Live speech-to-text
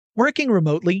Working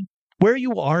remotely, where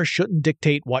you are shouldn't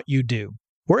dictate what you do.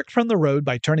 Work from the road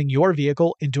by turning your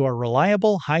vehicle into a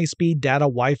reliable high-speed data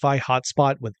Wi-Fi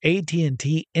hotspot with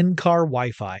AT&T in-car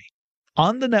Wi-Fi.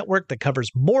 On the network that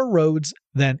covers more roads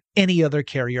than any other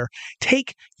carrier,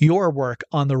 take your work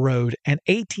on the road and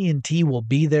AT&T will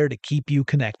be there to keep you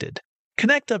connected.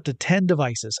 Connect up to 10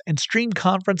 devices and stream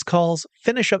conference calls,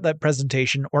 finish up that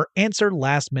presentation, or answer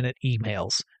last-minute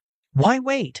emails. Why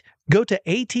wait? Go to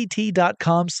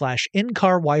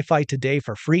att.com/in-car Wi-Fi today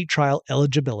for free trial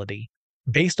eligibility.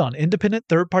 Based on independent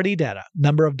third-party data,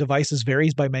 number of devices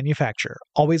varies by manufacturer.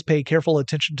 Always pay careful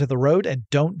attention to the road and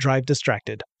don't drive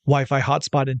distracted. Wi-Fi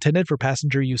hotspot intended for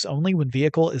passenger use only when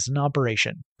vehicle is in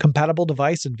operation. Compatible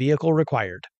device and vehicle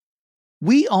required.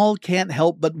 We all can't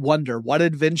help but wonder what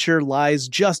adventure lies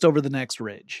just over the next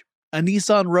ridge. A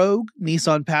Nissan Rogue,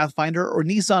 Nissan Pathfinder, or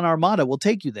Nissan Armada will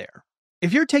take you there.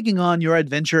 If you're taking on your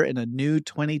adventure in a new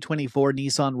 2024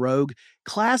 Nissan Rogue,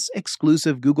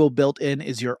 class-exclusive Google built-in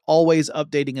is your always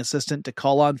updating assistant to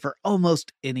call on for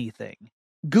almost anything.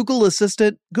 Google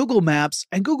Assistant, Google Maps,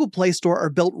 and Google Play Store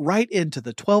are built right into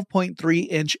the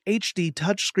 12.3-inch HD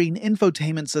touchscreen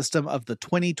infotainment system of the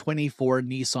 2024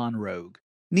 Nissan Rogue.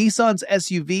 Nissan's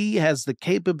SUV has the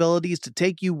capabilities to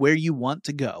take you where you want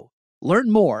to go.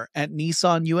 Learn more at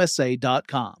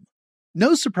nissanusa.com.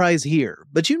 No surprise here,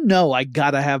 but you know I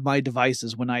gotta have my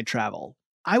devices when I travel.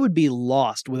 I would be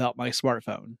lost without my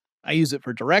smartphone. I use it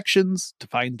for directions, to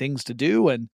find things to do,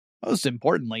 and most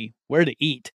importantly, where to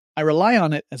eat. I rely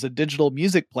on it as a digital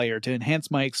music player to enhance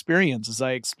my experience as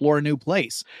I explore a new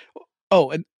place. Oh,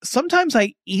 and sometimes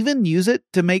I even use it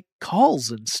to make calls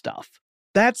and stuff.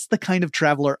 That's the kind of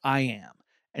traveler I am.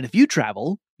 And if you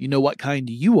travel, you know what kind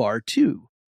you are too.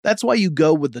 That's why you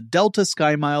go with the Delta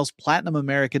SkyMiles Platinum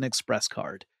American Express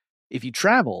card. If you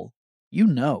travel, you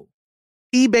know.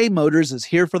 eBay Motors is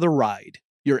here for the ride.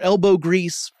 Your elbow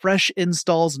grease, fresh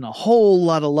installs, and a whole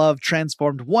lot of love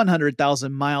transformed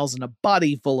 100,000 miles and a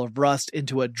body full of rust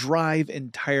into a drive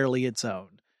entirely its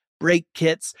own. Brake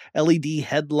kits, LED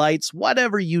headlights,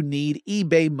 whatever you need,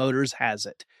 eBay Motors has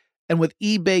it. And with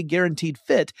eBay Guaranteed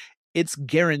Fit, it's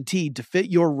guaranteed to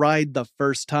fit your ride the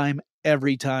first time,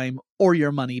 every time, or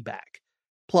your money back.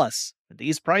 Plus, at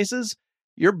these prices,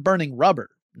 you're burning rubber,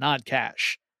 not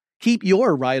cash. Keep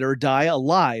your ride or die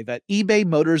alive at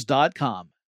ebaymotors.com.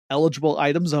 Eligible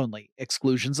items only.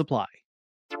 Exclusions apply.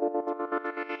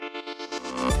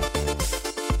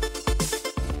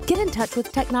 Get in touch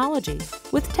with technology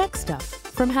with Tech Stuff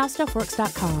from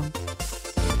HowStuffWorks.com.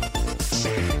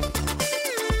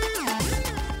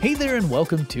 Hey there and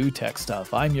welcome to Tech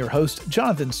Stuff. I'm your host,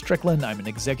 Jonathan Strickland. I'm an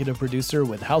executive producer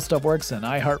with How Stuff Works and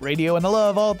iHeartRadio, and I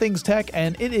love all things tech,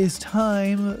 and it is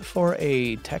time for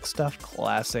a Tech Stuff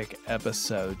Classic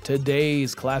episode.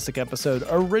 Today's classic episode,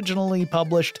 originally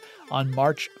published on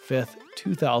March 5th,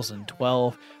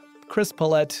 2012. Chris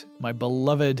Pollette, my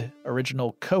beloved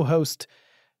original co-host,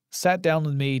 sat down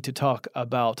with me to talk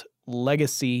about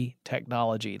legacy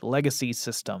technology, legacy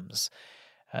systems.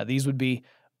 These would be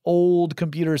old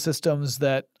computer systems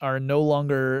that are no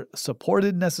longer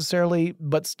supported necessarily,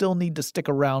 but still need to stick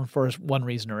around for one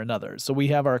reason or another. So we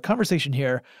have our conversation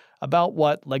here about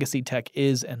what legacy tech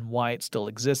is and why it still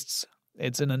exists.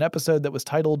 It's in an episode that was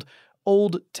titled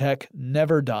Old Tech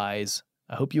Never Dies.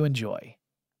 I hope you enjoy.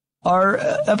 Our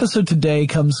episode today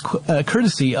comes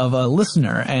courtesy of a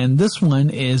listener, and this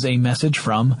one is a message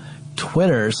from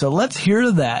Twitter. So let's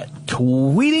hear that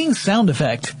tweeting sound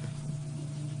effect.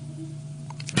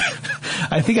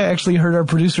 I think I actually heard our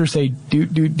producer say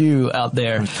do out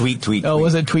there. Tweet. Oh,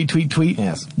 was it tweet?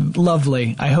 Yes.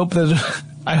 Lovely. I hope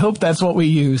that's what we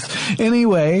use.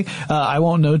 Anyway, I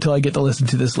won't know till I get to listen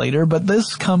to this later, but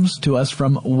this comes to us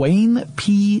from Wayne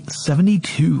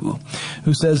P72,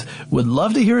 who says, would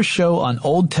love to hear a show on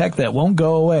old tech that won't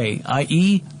go away,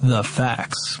 i.e. the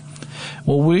facts.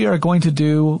 Well, we are going to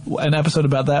do an episode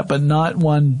about that, but not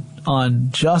one on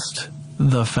just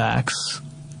the facts.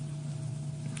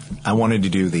 I wanted to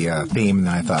do the theme, and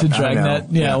I thought, to Dragnet.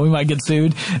 Yeah, we might get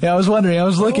sued. Yeah, I was wondering. I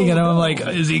was looking at him. I'm like,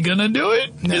 is he going to do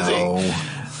it? No. Is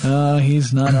he?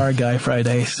 He's not our guy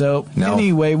Friday. So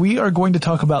Anyway, we are going to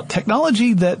talk about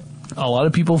technology that a lot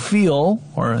of people feel,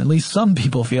 or at least some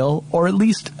people feel, or at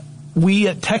least we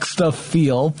at Tech Stuff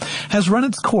feel, has run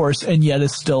its course and yet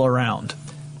is still around.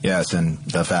 Yes, and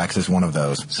the fax is one of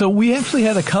those. So we actually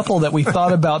had a couple that we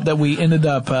thought about that we ended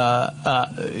up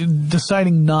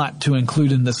deciding not to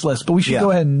include in this list. But we should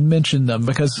go ahead and mention them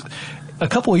because a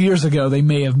couple of years ago they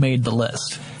may have made the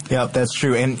list. Yeah, that's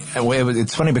true. And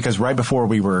it's funny because right before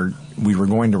we were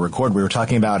going to record, we were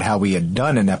talking about how we had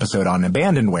done an episode on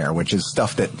abandonware, which is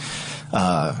stuff that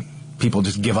people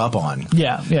just give up on.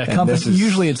 Yeah.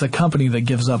 Usually it's a company that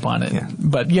gives up on it. Yeah.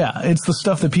 But yeah, it's the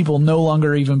stuff that people no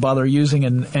longer even bother using,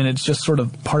 and it's just sort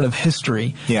of part of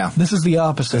history. Yeah. This is the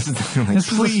opposite.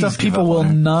 This is the stuff people will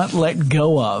not let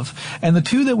go of. And the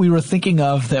two that we were thinking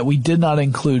of that we did not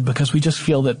include because we just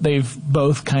feel that they've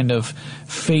both kind of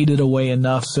faded away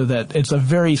enough so that it's a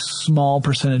very small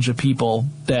percentage of people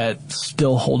that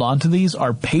still hold on to these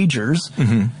are pagers,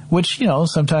 which,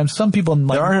 sometimes some people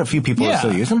like, there are a few people that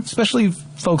still use them. Especially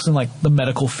folks in like the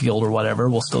medical field or whatever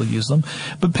will still use them.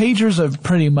 But pagers have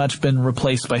pretty much been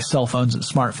replaced by cell phones and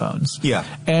smartphones. Yeah.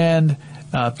 And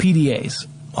PDAs.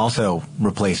 Also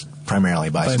replaced primarily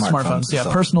by smartphones. Yeah,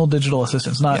 so. Personal digital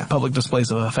assistants, not public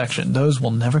displays of affection. Those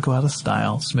will never go out of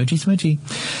style. Smoochy.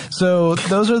 So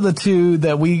those are the two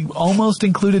that we almost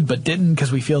included but didn't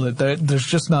because we feel that there's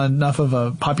just not enough of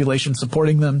a population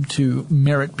supporting them to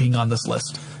merit being on this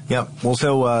list. Yep. Well,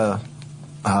 so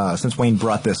since Wayne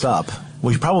brought this up,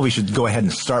 we probably should go ahead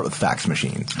and start with fax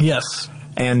machines. Yes.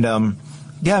 And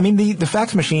the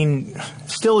fax machine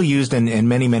still used in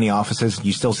many, many offices.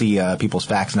 You still see people's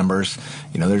fax numbers.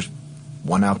 There's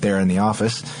one out there in the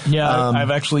office. Yeah, I've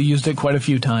actually used it quite a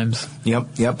few times. Yep.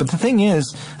 But the thing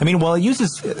is, while it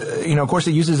uses, of course,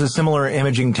 it uses a similar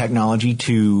imaging technology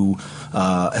to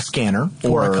a scanner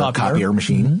or a copier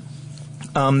machine.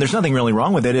 There's nothing really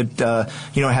wrong with it. It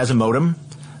has a modem.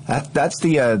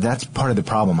 That's part of the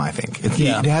problem, I think.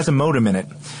 It has a modem in it.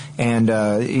 And,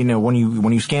 when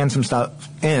you scan some stuff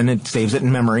in, it saves it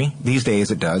in memory. These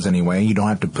days it does anyway. You don't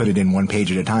have to put it in one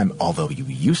page at a time, although you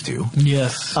used to.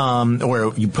 Yes.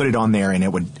 Or you put it on there and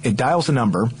it dials a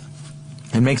number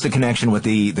and makes a connection with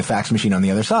the fax machine on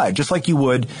the other side, just like you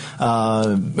would, with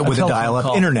a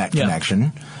dial-up internet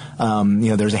connection.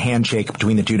 There's a handshake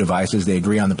between the two devices. They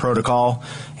agree on the protocol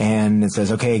and it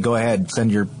says, okay, go ahead,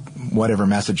 send your whatever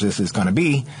message this is going to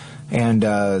be. And,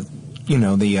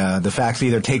 the fax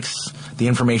either takes the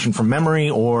information from memory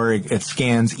or it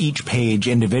scans each page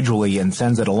individually and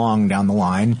sends it along down the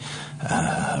line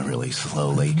really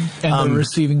slowly. And the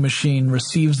receiving machine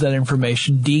receives that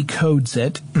information, decodes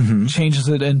it, changes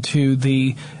it into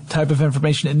the type of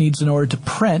information it needs in order to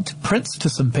prints to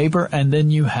some paper, and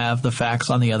then you have the fax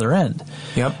on the other end.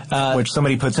 Yep, which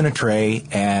somebody puts in a tray,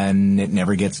 and it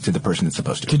never gets to the person it's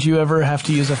supposed to. Did you ever have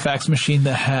to use a fax machine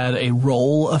that had a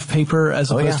roll of paper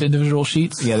as opposed to individual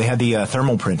sheets? Yeah, they had the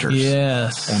thermal printers.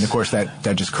 Yes. And, of course,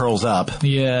 that just curls up.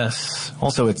 Yes.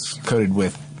 Also, it's coated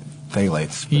with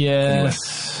phthalates.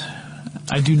 Yes. Anyway.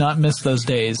 I do not miss those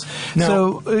days.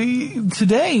 No. So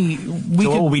today what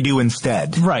will we do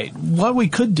instead? Right. What we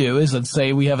could do is, let's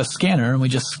say we have a scanner and we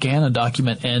just scan a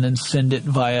document in and send it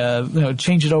via,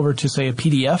 change it over to, say, a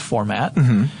PDF format,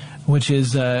 which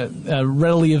is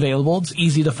readily available. It's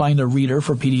easy to find a reader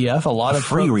for PDF. A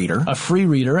free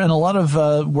reader, and a lot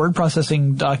of word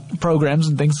processing programs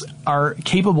and things are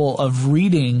capable of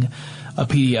reading a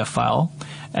PDF file.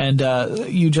 And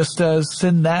you just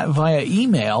send that via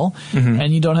email,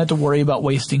 and you don't have to worry about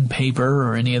wasting paper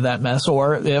or any of that mess.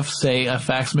 Or if, say, a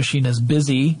fax machine is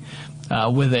busy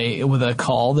with a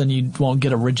call, then you won't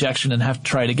get a rejection and have to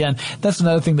try it again. That's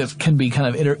another thing that can be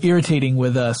kind of irritating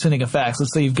with sending a fax.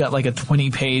 Let's say you've got like a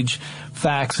 20-page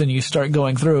fax, and you start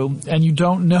going through, and you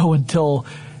don't know until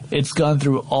it's gone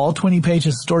through all 20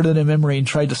 pages, stored it in memory, and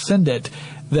tried to send it,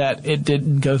 that it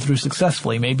didn't go through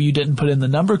successfully. Maybe you didn't put in the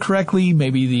number correctly.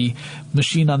 Maybe the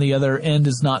machine on the other end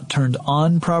is not turned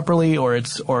on properly, or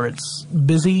it's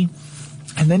busy.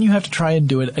 And then you have to try and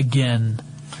do it again.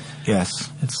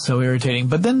 Yes. It's so irritating.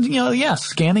 But then,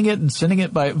 scanning it and sending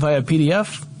it via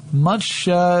PDF, much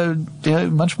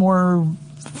more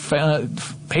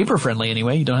paper friendly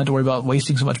anyway. You don't have to worry about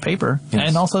wasting so much paper. Yes.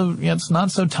 And also, it's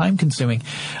not so time consuming.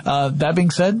 That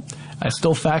being said, I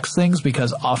still fax things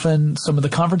because often some of the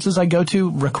conferences I go to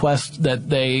request that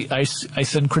I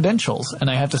send credentials, and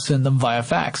I have to send them via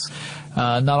fax.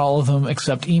 Not all of them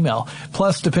accept email.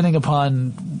 Plus, depending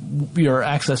upon your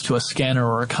access to a scanner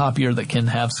or a copier that can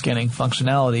have scanning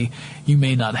functionality, you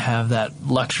may not have that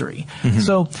luxury.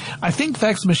 So I think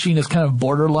fax machine is kind of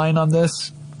borderline on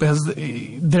this, because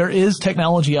there is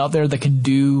technology out there that can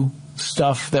do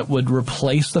stuff that would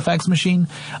replace the fax machine.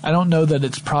 I don't know that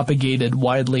it's propagated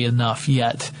widely enough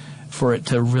yet for it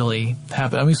to really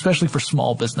happen. I mean, especially for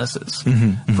small businesses.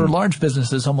 For large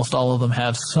businesses, almost all of them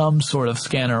have some sort of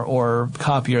scanner or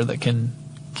copier that can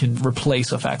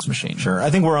replace a fax machine. Sure.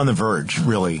 I think we're on the verge,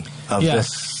 really, of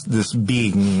this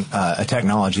being a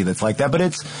technology that's like that. But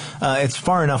it's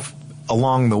far enough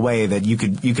along the way that you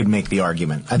could make the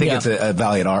argument. I think it's a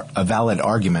valid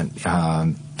argument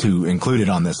to include it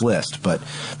on this list, but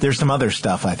there's some other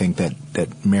stuff I think that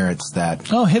merits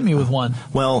that. Oh, hit me with one.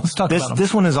 Well, let's talk about them.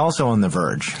 This one is also on the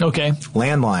verge. Okay.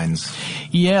 Landlines.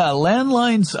 Yeah,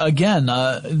 landlines, again,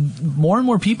 more and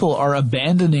more people are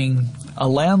abandoning a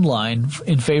landline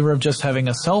in favor of just having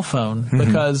a cell phone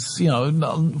because,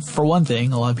 for one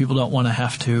thing, a lot of people don't want to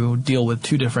have to deal with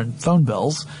two different phone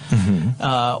bills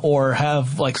or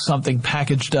have like something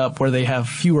packaged up where they have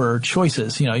fewer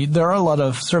choices. There are a lot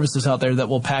of services out there that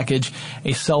will package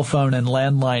a cell phone and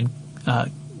landline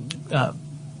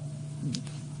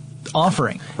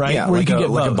offering, right? Yeah, where like, you can get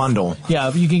like both. A bundle.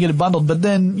 Yeah, you can get it bundled, but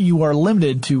then you are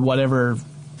limited to whatever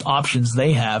options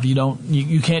they have.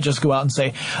 You can't just go out and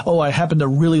say, oh, I happen to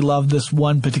really love this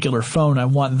one particular phone. I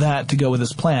want that to go with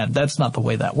this plan. That's not the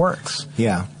way that works.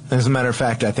 Yeah. As a matter of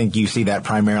fact, I think you see that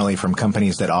primarily from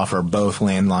companies that offer both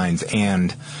landlines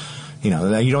and, you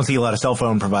don't see a lot of cell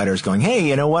phone providers going, hey,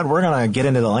 you know what? We're going to get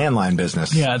into the landline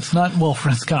business. Yeah, it's kind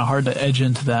of hard to edge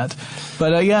into that.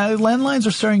 But landlines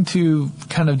are starting to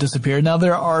kind of disappear. Now,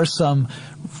 there are some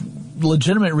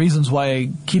legitimate reasons why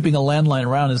keeping a landline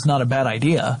around is not a bad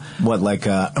idea. What, like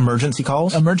emergency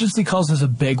calls? Emergency calls is a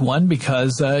big one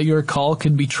because your call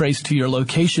can be traced to your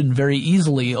location very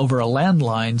easily over a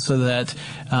landline so that,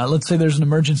 let's say there's an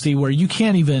emergency where you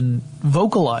can't even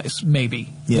vocalize, maybe,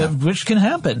 which can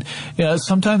happen.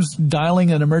 Sometimes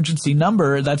dialing an emergency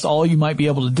number, that's all you might be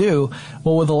able to do.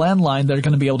 Well, with a landline, they're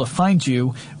going to be able to find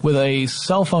you. With a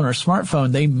cell phone or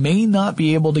smartphone, they may not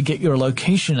be able to get your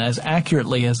location as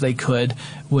accurately as they could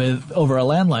over a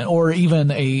landline or even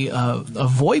a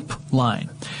VoIP line.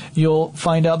 You'll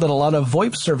find out that a lot of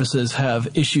VoIP services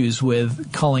have issues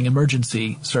with calling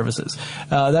emergency services.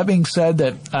 That being said,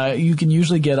 that you can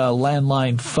usually get a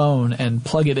landline phone and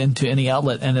plug it into any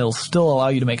outlet, and it'll still allow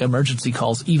you to make emergency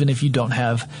calls even if you don't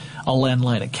have a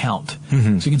landline account. So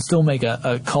you can still make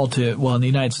a call to, well, in the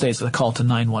United States, a call to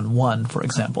 911, for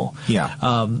example. Yeah.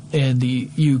 In the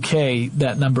UK,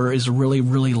 that number is a really,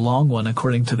 really long one,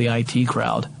 according to the IT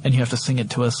crowd, and you have to sing it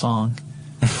to a song.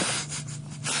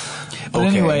 But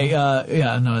anyway,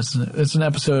 it's an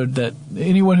episode that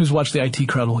anyone who's watched the IT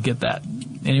crowd will get that.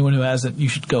 Anyone who hasn't, you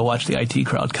should go watch the IT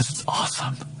crowd because it's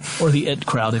awesome. Or the IT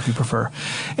crowd if you prefer.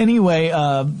 Anyway,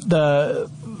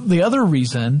 the other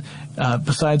reason,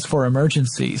 besides for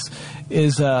emergencies,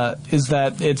 is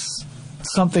that it's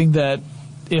something that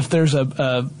if there's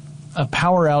a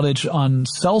power outage on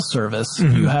cell service,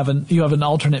 you have an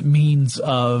alternate means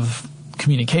of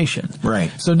communication.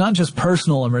 Right. So not just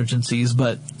personal emergencies,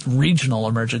 but regional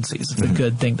emergencies. It's a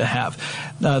good thing to have.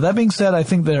 That being said, I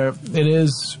think it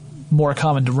is more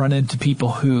common to run into people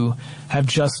who have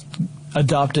just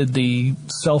adopted the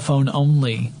cell phone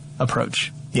only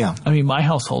approach. Yeah. I mean, my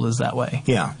household is that way.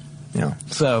 Yeah. Yeah.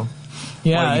 So,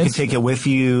 yeah. Well, you can take it with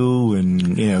you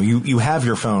and, you have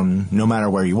your phone no matter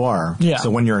where you are. Yeah. So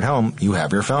when you're at home, you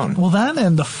have your phone. Well, that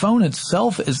and the phone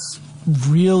itself is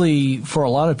really, for a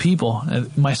lot of people,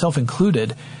 myself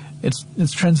included, it's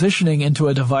transitioning into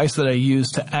a device that I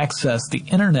use to access the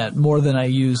internet more than I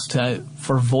use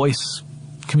for voice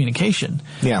communication.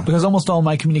 Yeah. Because almost all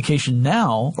my communication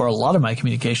now, or a lot of my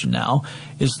communication now,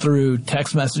 is through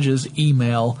text messages,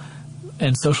 email,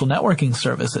 and social networking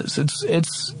services.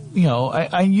 It's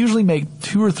I usually make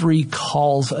 2 or 3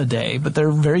 calls a day, but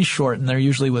they're very short and they're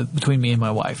usually between me and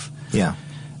my wife. Yeah.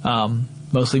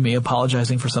 Mostly me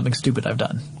apologizing for something stupid I've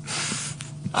done.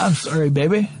 I'm sorry,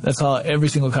 baby. That's how every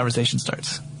single conversation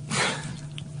starts.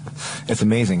 It's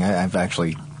amazing. I've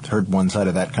actually heard one side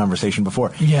of that conversation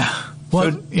before. Yeah.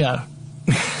 Well, yeah.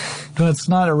 It's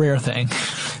not a rare thing.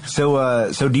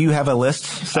 So do you have a list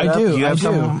set up? I do. Do you have I do.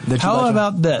 some that How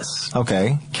about this?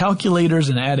 Okay. Calculators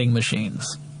and adding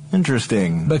machines.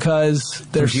 Interesting. Because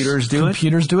computers do it,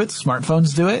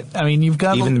 smartphones do it. I mean, you've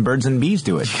got even birds and bees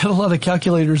do it. You've got a lot of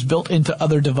calculators built into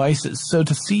other devices. So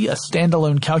to see a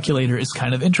standalone calculator is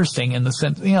kind of interesting in the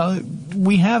sense,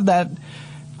 we have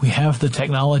the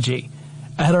technology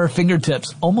at our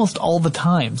fingertips almost all the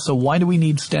time. So why do we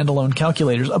need standalone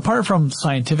calculators apart from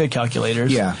scientific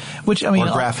calculators? Yeah. Which, I mean,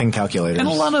 or graphing calculators. And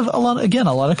a lot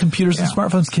of computers and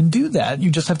smartphones can do that. You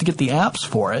just have to get the apps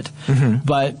for it.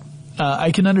 But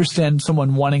I can understand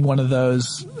someone wanting one of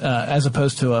those as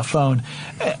opposed to a phone.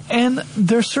 And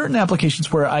there's certain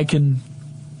applications where I can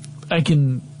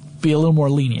be a little more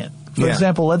lenient. For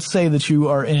example, let's say that you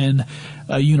are in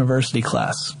a university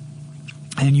class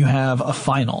and you have a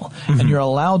final and you're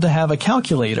allowed to have a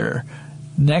calculator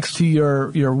next to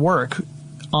your work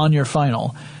on your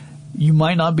final. You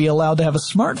might not be allowed to have a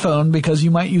smartphone because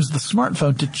you might use the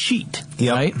smartphone to cheat,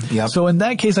 right? Yep. So in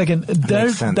that case,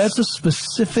 that's a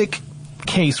specific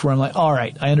case where I'm like, all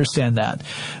right, I understand that.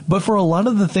 But for a lot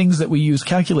of the things that we use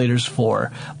calculators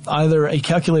for, either a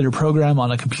calculator program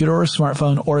on a computer or a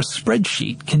smartphone or a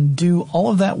spreadsheet can do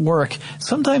all of that work,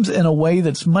 sometimes in a way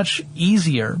that's much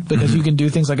easier, because you can do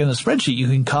things like in a spreadsheet, you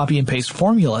can copy and paste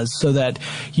formulas so that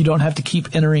you don't have to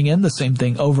keep entering in the same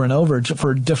thing over and over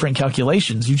for different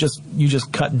calculations. You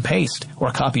just cut and paste,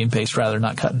 or copy and paste rather,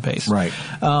 not cut and paste. Right.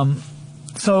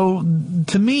 So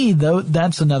to me, though,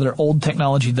 that's another old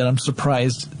technology that I'm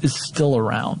surprised is still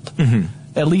around.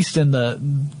 At least at the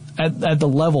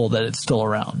level that it's still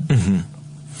around.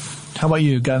 How about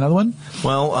you? Got another one?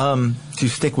 Well, to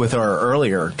stick with our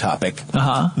earlier topic,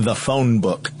 the phone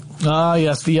book. Ah,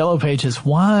 yes, the Yellow Pages.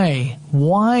 Why?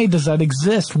 Why does that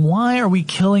exist? Why are we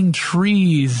killing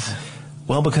trees?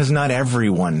 Well, because not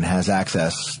everyone has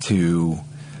access to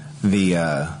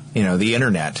the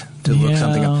internet to look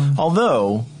something up.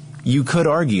 Although you could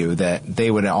argue that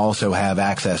they would also have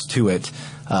access to it,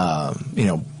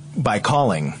 by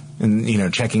calling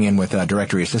and, checking in with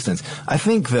directory assistance. I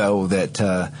think, though, that,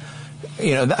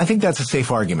 I think that's a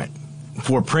safe argument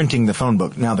for printing the phone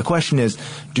book. Now, the question is,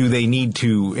 do they need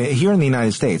to, here in the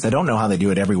United States, I don't know how they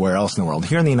do it everywhere else in the world.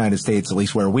 Here in the United States, at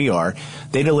least where we are,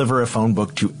 they deliver a phone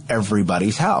book to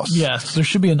everybody's house. Yes, there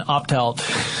should be an opt-out.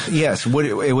 Yes,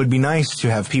 it would be nice to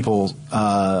have people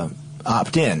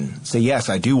opt in, say, yes,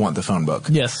 I do want the phone book.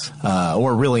 Yes.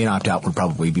 Or really an opt-out would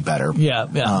probably be better. Yeah.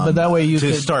 But that way you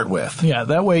could start with. Yeah,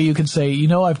 that way you could say,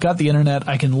 I've got the internet,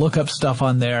 I can look up stuff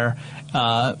on there,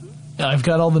 I've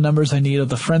got all the numbers I need of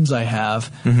the friends I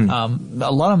have.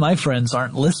 A lot of my friends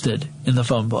aren't listed in the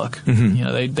phone book.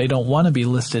 They don't want to be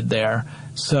listed there.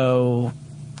 So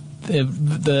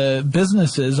the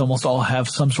businesses almost all have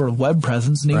some sort of web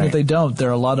presence, and even if they don't, there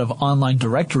are a lot of online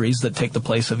directories that take the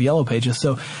place of Yellow Pages.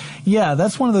 So, yeah,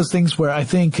 that's one of those things where I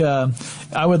think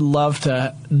I would love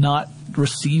to not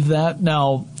receive that.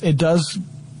 Now, it does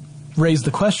raise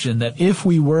the question that if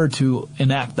we were to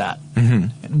enact that,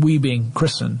 we being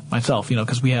Chris and myself,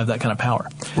 because we have that kind of power.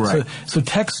 Right. So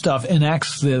Tech Stuff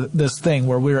enacts this thing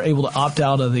where we're able to opt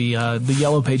out of the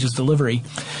Yellow Pages delivery.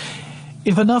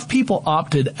 If enough people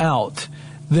opted out,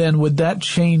 then would that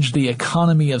change the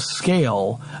economy of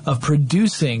scale of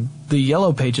producing the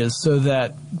Yellow Pages, so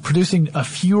that producing a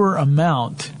fewer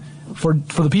amount for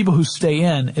the people who stay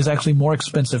in is actually more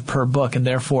expensive per book, and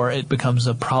therefore it becomes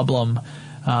a problem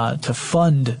to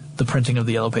fund the printing of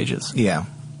the Yellow Pages? Yeah.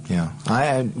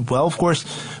 Well, of course,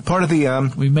 part of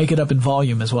the we make it up in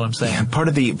volume, is what I'm saying. Part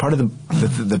of the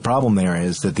problem there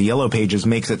is that the Yellow Pages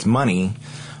makes its money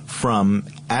from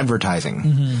advertising.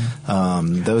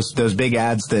 Those big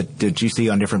ads that you see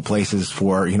on different places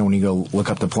for, when you go look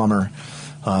up the plumber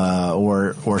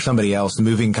or somebody else, the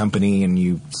moving company, and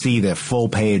you see the full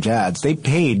page ads, they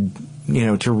paid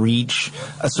to reach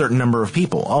a certain number of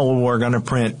people. Oh, well, we're going to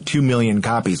print 2 million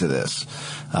copies of this.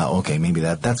 Okay, maybe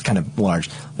that's kind of large.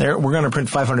 We're going to print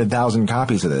 500,000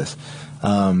 copies of this.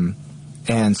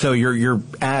 And so your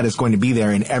ad is going to be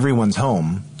there in everyone's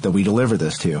home that we deliver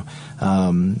this to.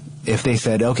 If they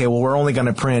said, okay, well, we're only going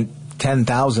to print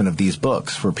 10,000 of these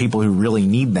books for people who really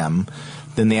need them,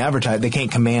 then they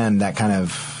can't command that kind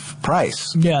of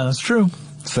price. Yeah, that's true.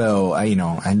 So, I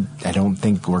don't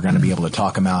think we're going to be able to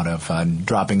talk them out of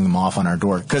dropping them off on our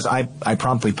door, because I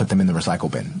promptly put them in the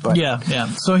recycle bin. But yeah.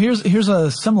 So here's a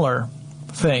similar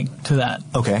thing to that.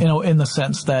 Okay. In the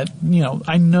sense that,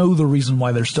 I know the reason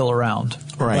why they're still around.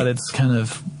 Right. But it's kind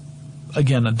of,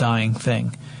 again, a dying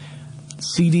thing.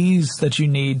 CDs that you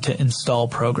need to install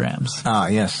programs. Ah,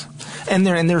 yes. And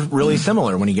they're really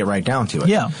similar when you get right down to it.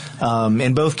 Yeah.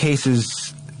 In both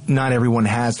cases, not everyone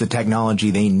has the technology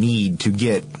they need to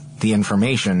get the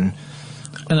information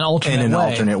in an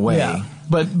alternate way. Yeah.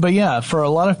 But yeah, for a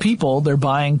lot of people, they're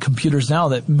buying computers now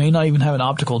that may not even have an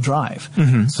optical drive.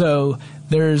 So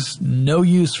there's no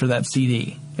use for that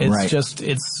CD. It's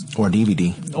or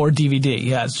DVD. Or DVD.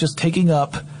 Yeah, it's just taking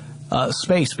up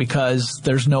space, because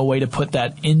there's no way to put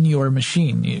that in your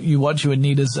machine. What you would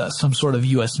need is some sort of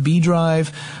USB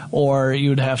drive, or you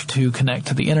would have to connect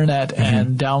to the internet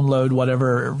and download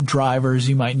whatever drivers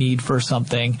you might need for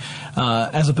something,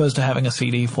 as opposed to having a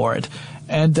CD for it.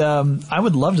 And I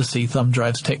would love to see thumb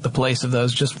drives take the place of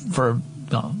those, just for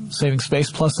saving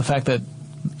space, plus the fact that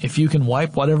if you can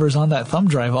wipe whatever's on that thumb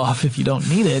drive off if you don't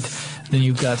need it, then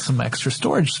you've got some extra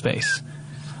storage space.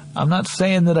 I'm not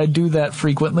saying that I do that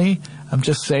frequently. I'm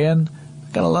just saying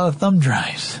I've got a lot of thumb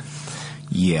drives.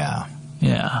 Yeah.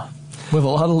 Yeah. With a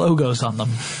lot of logos on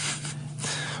them.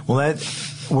 Well,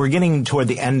 we're getting toward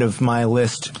the end of my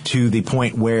list, to the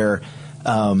point where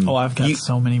I've got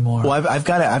so many more. Well, I've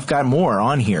got more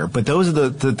on here, but those are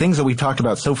the things that we've talked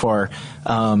about so far.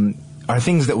 are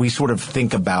things that we sort of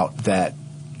think about that,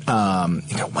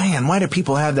 you go, man, why do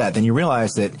people have that? Then you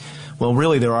realize that, well,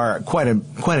 really, there are quite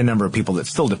a number of people that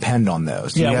still depend on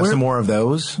those. Do you have some more of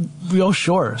those? Oh,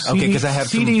 sure. Okay, because I have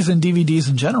CDs and DVDs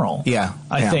in general. Yeah,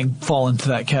 I think fall into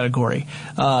that category,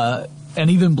 and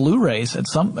even Blu-rays to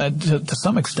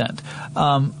some extent.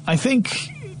 I think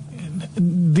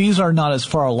these are not as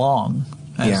far along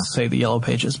as say the Yellow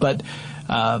Pages, but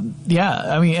I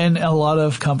mean, and a lot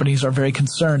of companies are very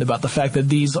concerned about the fact that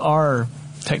these are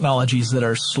technologies that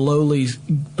are slowly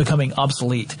becoming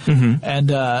obsolete, and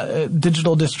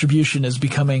digital distribution is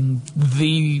becoming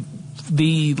the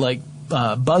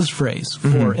buzz phrase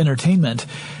for entertainment,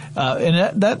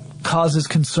 and that causes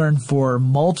concern for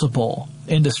multiple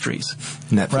industries.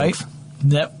 Netflix. Right?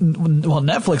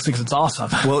 Netflix thinks it's awesome.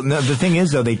 Well, no, the thing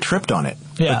is, though, they tripped on it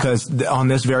because on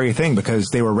this very thing, because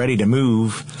they were ready to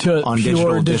move to on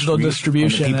digital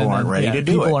distribution. And people aren't ready to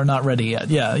do it. People are not ready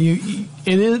yet. Yeah,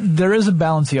 there is a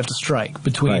balance you have to strike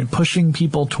between pushing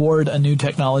people toward a new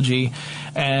technology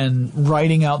and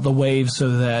riding out the wave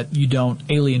so that you don't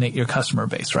alienate your customer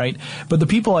base, right? But the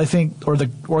people, I think, or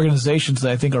the organizations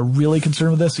that I think are really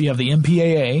concerned with this, you have the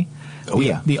MPAA.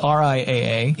 The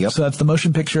RIAA. Yep. So that's the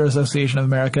Motion Picture Association of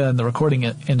America and the Recording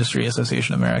Industry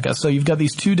Association of America. So you've got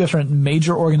these two different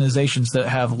major organizations that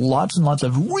have lots and lots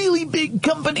of really big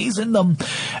companies in them.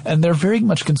 And they're very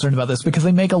much concerned about this because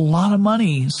they make a lot of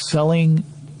money selling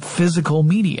physical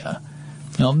media.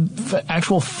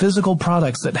 Actual physical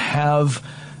products that have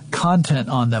content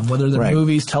on them, whether they're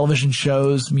movies, television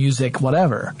shows, music,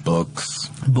 whatever. Books.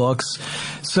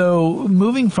 So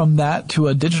moving from that to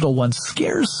a digital one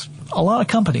scares a lot of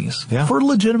companies for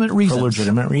legitimate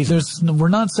reasons. We're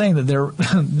not saying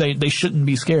that they shouldn't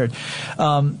be scared.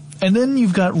 And then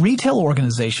you've got retail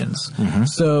organizations.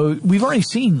 So we've already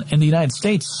seen in the United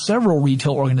States several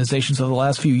retail organizations over the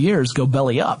last few years go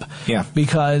belly up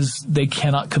because they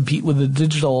cannot compete with the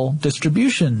digital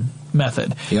distribution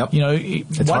method.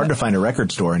 It's hard to find a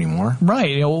record store anymore. Right.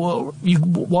 You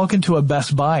walk into a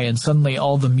Best Buy and suddenly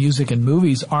all the music and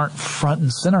movies aren't front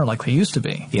and center like they used to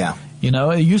be.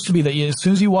 It used to be that as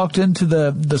soon as you walked into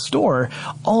the store,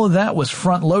 all of that was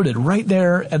front loaded right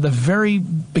there at the very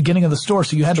beginning of the store,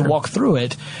 so you had to walk through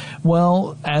it.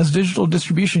 Well, as digital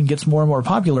distribution gets more and more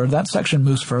popular, that section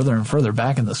moves further and further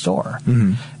back in the store.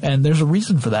 And there's a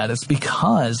reason for that. It's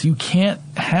because you can't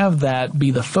have that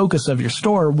be the focus of your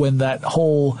store when that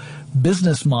whole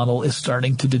business model is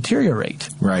starting to deteriorate.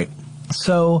 Right.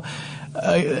 So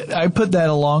I put that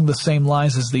along the same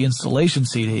lines as the installation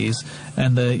CDs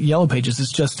and the Yellow Pages.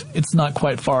 It's not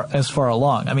quite as far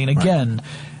along. I mean, again,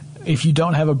 if you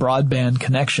don't have a broadband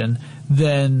connection,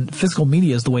 then physical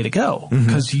media is the way to go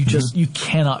because you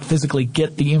cannot physically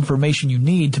get the information you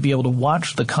need to be able to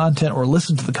watch the content or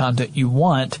listen to the content you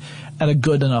want at a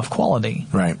good enough quality.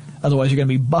 Right. Otherwise, you're going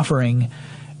to be buffering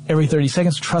every 30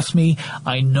 seconds. Trust me,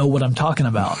 I know what I'm talking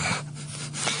about.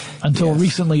 Until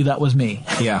recently, that was me.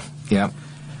 Yeah.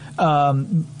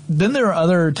 Then there are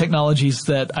other technologies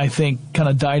that I think kind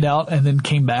of died out and then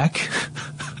came back.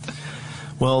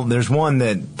 Well, there's one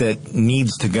that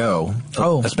needs to go,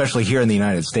 especially here in the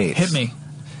United States. Hit me.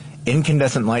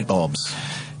 Incandescent light bulbs.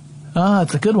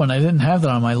 It's a good one. I didn't have that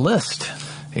on my list.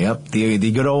 Yep,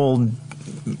 the good old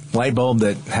light bulb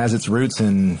that has its roots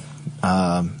in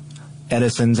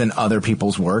Edison's and other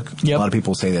people's work. A lot of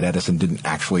people say that Edison didn't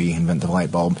actually invent the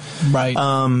light bulb. Right.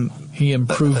 He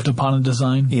improved upon a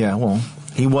design. Yeah, well,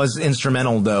 he was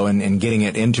instrumental, though, in getting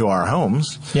it into our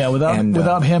homes. Yeah,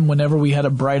 without him, whenever we had a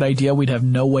bright idea, we'd have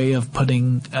no way of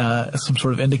putting some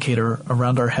sort of indicator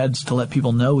around our heads to let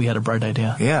people know we had a bright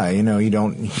idea. Yeah, you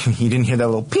didn't hear that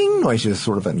little ping noise, just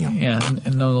sort of, Yeah,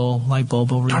 and no little light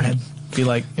bulb over your head.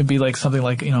 It'd be like something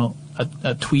like,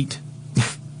 a tweet.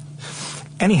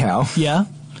 Anyhow. Yeah?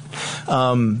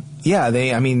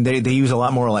 They use a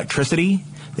lot more electricity.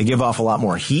 They give off a lot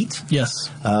more heat. Yes.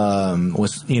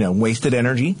 Wasted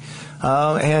energy.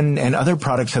 And other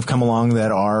products have come along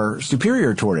that are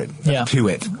superior to it.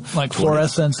 Like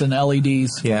fluorescence and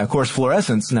LEDs. Yeah, of course,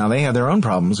 fluorescence, now they have their own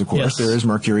problems, of course. Yes. There is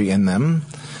mercury in them.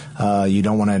 You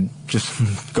don't want to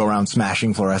just go around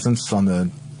smashing fluorescence on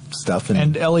the stuff.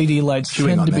 And LED lights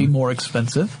tend to be more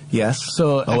expensive. Yes.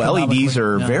 So LEDs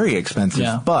are very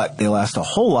expensive, but they last a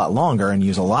whole lot longer and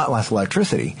use a lot less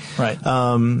electricity. Right.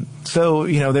 We're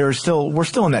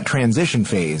still in that transition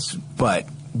phase, but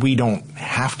we don't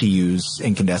have to use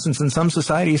incandescents, and some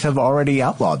societies have already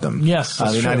outlawed them. Yes,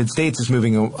 the United States is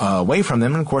moving away from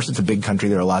them, and of course it's a big country.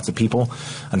 There are lots of people.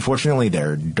 Unfortunately,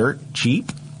 they're dirt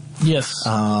cheap. Yes.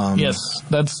 Yes.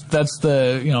 That's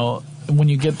the, when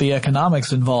you get the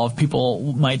economics involved,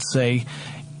 people might say,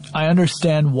 I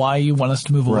understand why you want us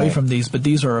to move away from these, but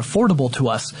these are affordable to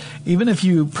us. Even if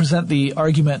you present the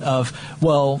argument of,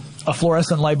 well, a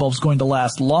fluorescent light bulb is going to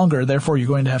last longer, therefore you're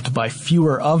going to have to buy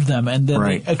fewer of them, and then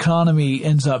the economy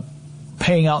ends up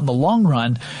paying out in the long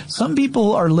run. Some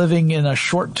people are living in a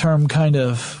short-term kind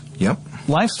of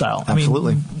lifestyle.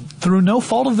 Absolutely. I mean, through no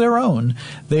fault of their own,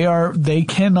 they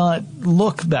cannot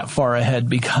look that far ahead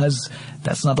because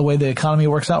that's not the way the economy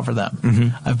works out for them.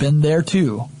 Mm-hmm. I've been there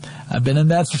too. I've been in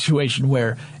that situation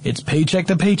where it's paycheck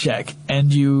to paycheck,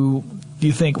 and you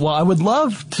think, well, I would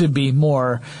love to be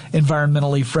more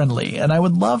environmentally friendly, and I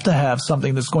would love to have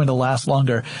something that's going to last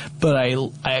longer, but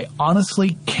I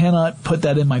honestly cannot put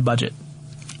that in my budget.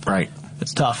 Right.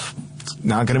 It's tough. It's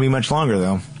not going to be much longer,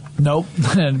 though. Nope.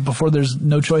 Before there's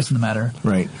no choice in the matter.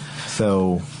 Right.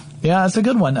 So... yeah, it's a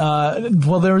good one.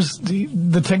 Well, there's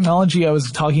the technology I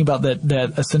was talking about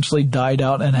that essentially died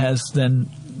out and has then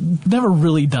never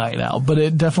really died out, but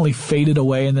it definitely faded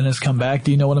away and then has come back. Do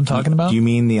you know what I'm talking about? Do you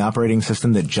mean the operating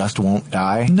system that just won't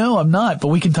die? No, I'm not, but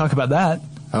we can talk about that.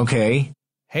 Okay.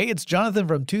 Hey, it's Jonathan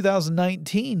from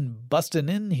 2019 busting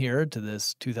in here to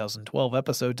this 2012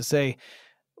 episode to say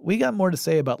we got more to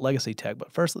say about legacy tech,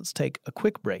 but first let's take a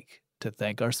quick break to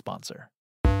thank our sponsor.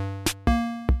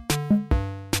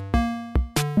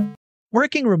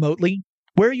 Working remotely,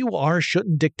 where you are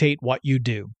shouldn't dictate what you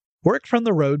do. Work from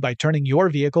the road by turning your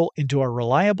vehicle into a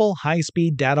reliable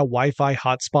high-speed data Wi-Fi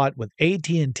hotspot with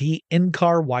AT&T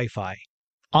in-car Wi-Fi.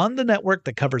 On the network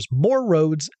that covers more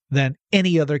roads than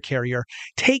any other carrier,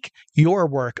 take your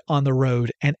work on the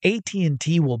road and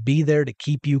AT&T will be there to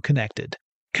keep you connected.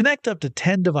 Connect up to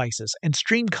 10 devices and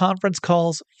stream conference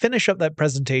calls, finish up that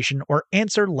presentation, or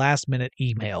answer last-minute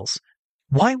emails.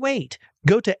 Why wait?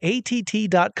 Go to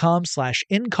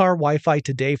att.com/in-car Wi-Fi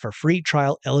today for free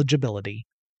trial eligibility.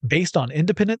 Based on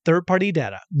independent third-party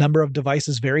data, number of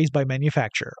devices varies by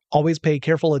manufacturer. Always pay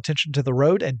careful attention to the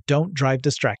road and don't drive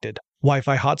distracted.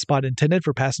 Wi-Fi hotspot intended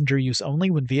for passenger use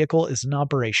only when vehicle is in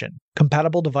operation.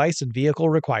 Compatible device and vehicle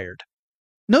required.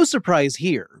 No surprise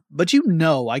here, but you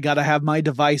know I gotta have my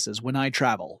devices when I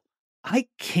travel. I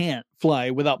can't fly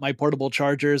without my portable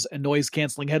chargers and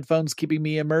noise-canceling headphones keeping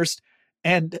me immersed.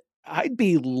 And I'd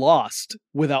be lost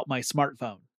without my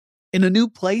smartphone. In a new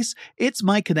place, it's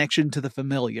my connection to the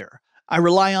familiar. I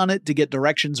rely on it to get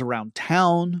directions around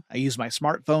town. I use my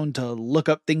smartphone to look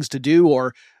up things to do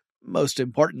or, most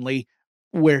importantly,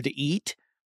 where to eat.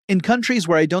 In countries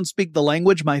where I don't speak the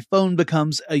language, my phone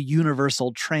becomes a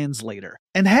universal translator.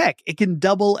 And heck, it can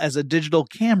double as a digital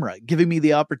camera, giving me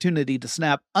the opportunity to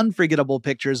snap unforgettable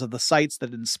pictures of the sights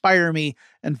that inspire me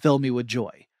and fill me with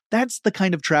joy. That's the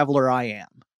kind of traveler I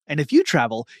am. And if you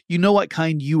travel, you know what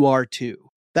kind you are too.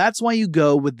 That's why you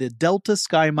go with the Delta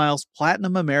SkyMiles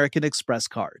Platinum American Express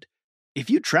card. If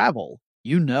you travel,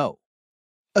 you know.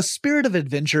 A spirit of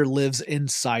adventure lives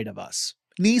inside of us.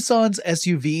 Nissan's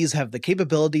SUVs have the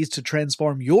capabilities to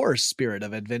transform your spirit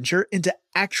of adventure into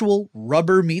actual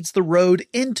rubber meets the road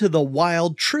into the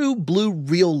wild, true blue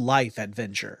real-life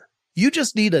adventure. You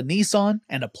just need a Nissan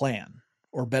and a plan.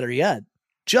 Or better yet,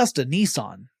 just a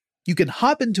Nissan. You can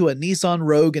hop into a Nissan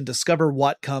Rogue and discover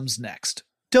what comes next.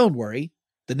 Don't worry,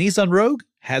 the Nissan Rogue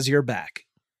has your back.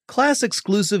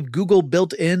 Class-exclusive Google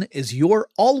built-in is your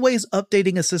always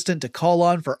updating assistant to call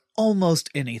on for almost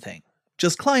anything.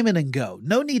 Just climb in and go,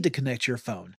 no need to connect your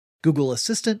phone. Google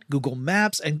Assistant, Google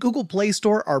Maps, and Google Play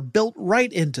Store are built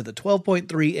right into the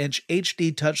 12.3-inch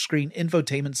HD touchscreen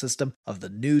infotainment system of the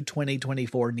new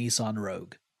 2024 Nissan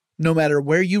Rogue. No matter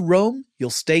where you roam,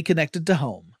 you'll stay connected to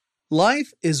home.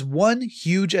 Life is one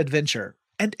huge adventure,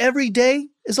 and every day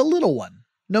is a little one.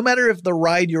 No matter if the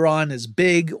ride you're on is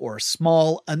big or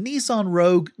small, a Nissan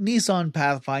Rogue, Nissan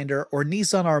Pathfinder, or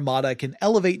Nissan Armada can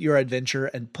elevate your adventure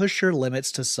and push your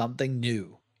limits to something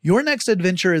new. Your next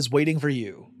adventure is waiting for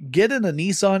you. Get in a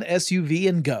Nissan SUV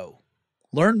and go.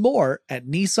 Learn more at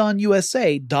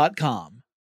nissanusa.com.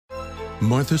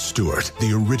 Martha Stewart,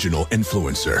 the original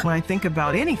influencer. When I think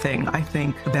about anything, I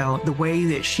think about the way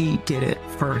that she did it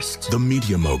first. The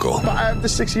media mogul. 5 to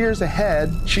 6 years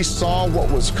ahead, she saw what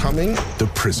was coming. The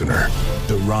prisoner.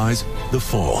 The rise, the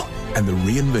fall, and the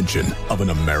reinvention of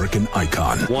an American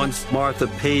icon. Once Martha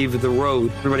paved the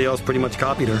road, everybody else pretty much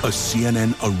copied her. A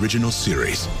CNN original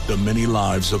series, The Many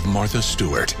Lives of Martha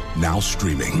Stewart, now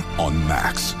streaming on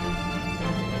Max.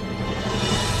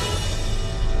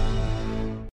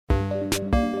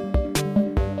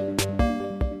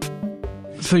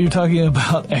 So you're talking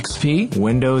about XP?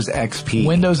 Windows XP.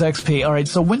 Windows XP. All right.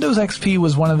 So Windows XP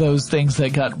was one of those things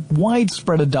that got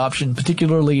widespread adoption,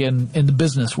 particularly in the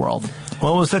business world.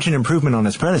 Well, it was such an improvement on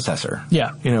its predecessor.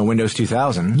 Yeah. Windows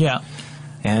 2000. Yeah.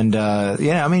 And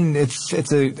I mean, it's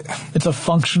a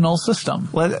functional system.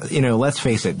 Let's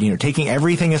face it. Taking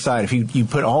everything aside, if you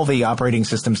put all the operating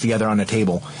systems together on a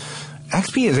table,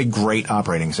 XP is a great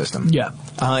operating system. Yeah.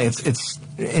 It's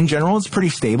in general, it's pretty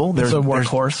stable. It's a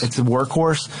workhorse. It's a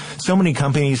workhorse. So many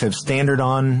companies have standardized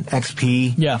on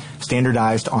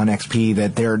XP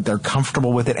that they're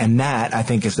comfortable with it, and that I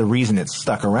think is the reason it's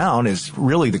stuck around. Is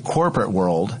really the corporate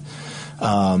world.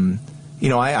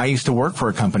 I used to work for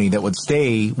a company that would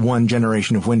stay one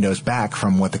generation of Windows back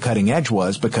from what the cutting edge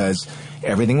was because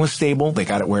everything was stable. They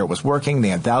got it where it was working. They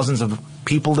had thousands of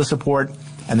people to support.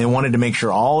 And they wanted to make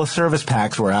sure all the service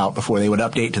packs were out before they would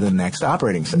update to the next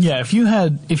operating system. Yeah, if you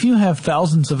have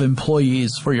thousands of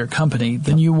employees for your company,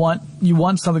 then you want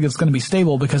something that's going to be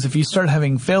stable, because if you start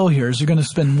having failures, you're going to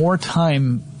spend more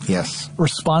time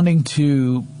responding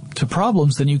to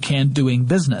problems than you can doing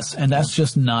business. And that's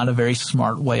just not a very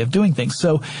smart way of doing things.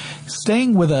 So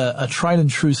staying with a tried and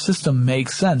true system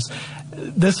makes sense.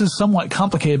 This is somewhat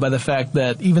complicated by the fact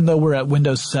that even though we're at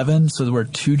Windows 7, so we're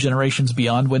 2 generations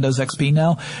beyond Windows XP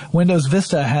now, Windows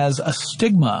Vista has a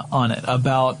stigma on it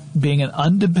about being an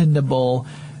undependable,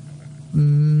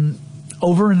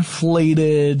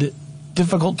 overinflated,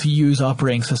 difficult-to-use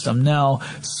operating system. Now,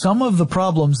 some of the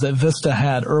problems that Vista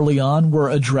had early on were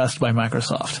addressed by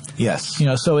Microsoft. Yes.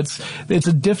 So it's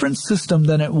a different system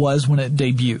than it was when it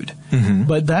debuted. Mm-hmm.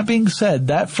 But that being said,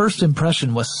 that first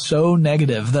impression was so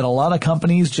negative that a lot of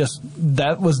companies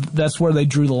that's where they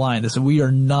drew the line. They said, we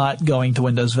are not going to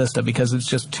Windows Vista because it's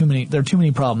just there are too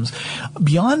many problems.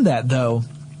 Beyond that, though,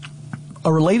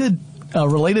 a related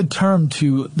term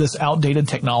to this outdated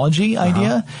technology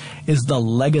idea is the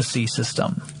legacy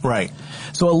system. Right.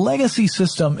 So a legacy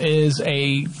system is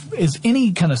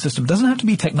any kind of system. It doesn't have to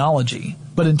be technology.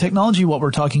 But in technology, what we're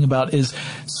talking about is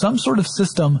some sort of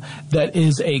system that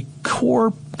is a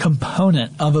core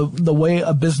component of the way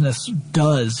a business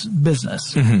does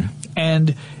business. Mm-hmm.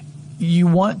 And you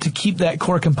want to keep that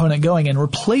core component going, and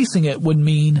replacing it would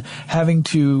mean having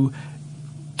to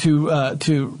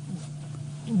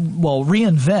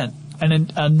reinvent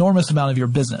an enormous amount of your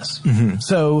business. Mm-hmm.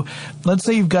 So let's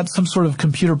say you've got some sort of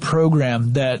computer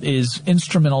program that is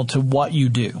instrumental to what you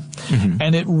do. Mm-hmm.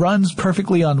 And it runs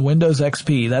perfectly on Windows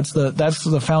XP. That's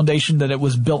the foundation that it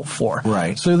was built for.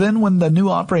 Right. So then when the new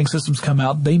operating systems come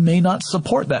out, they may not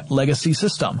support that legacy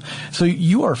system. So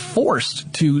you are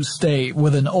forced to stay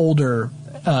with an older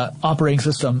operating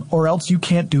system, or else you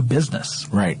can't do business.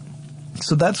 Right.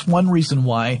 So that's one reason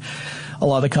why a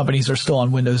lot of companies are still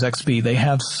on Windows XP. They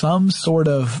have some sort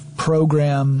of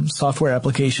program, software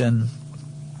application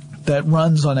that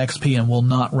runs on XP and will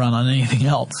not run on anything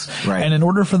else. Right. And in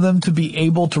order for them to be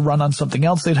able to run on something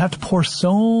else, they'd have to pour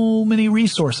so many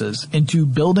resources into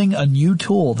building a new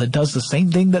tool that does the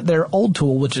same thing that their old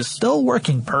tool, which is still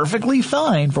working perfectly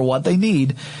fine for what they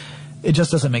need. It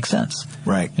just doesn't make sense.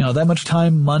 Right. That much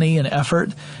time, money, and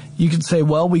effort. You could say,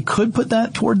 well, we could put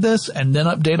that toward this and then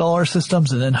update all our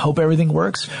systems and then hope everything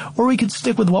works. Or we could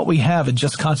stick with what we have and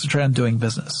just concentrate on doing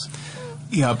business.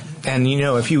 Yep. And,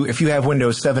 if you have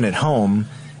Windows 7 at home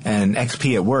and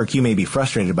XP at work, you may be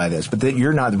frustrated by this, but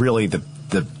you're not really the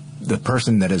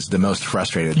person that is the most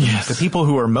frustrated. Yes. The people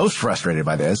who are most frustrated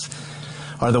by this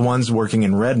are the ones working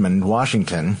in Redmond,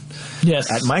 Washington,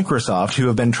 at Microsoft, who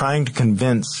have been trying to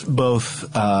convince both,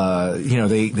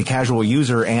 the casual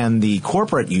user and the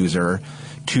corporate user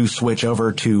to switch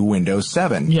over to Windows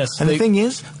 7. Yes. And the thing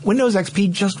is, Windows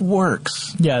XP just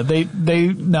works. Yeah,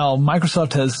 now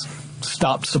Microsoft has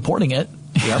stopped supporting it.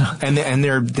 Yep. And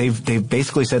they've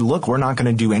basically said, look, we're not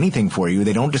going to do anything for you.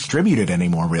 They don't distribute it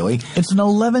anymore, really. It's an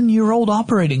 11-year-old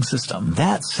operating system.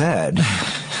 That said,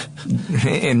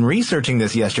 in researching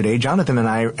this yesterday, Jonathan and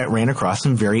I ran across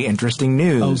some very interesting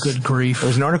news. Oh, good grief. There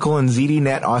was an article in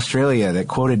ZDNet Australia that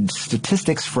quoted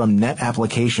statistics from Net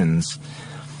Applications.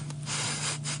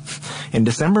 In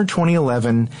December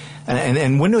 2011,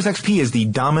 and Windows XP is the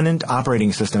dominant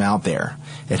operating system out there.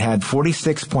 It had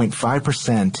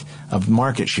 46.5% of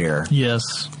market share.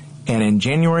 Yes. And in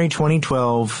January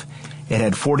 2012, it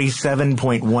had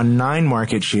 47.19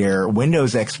 market share.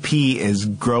 Windows XP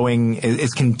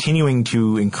is continuing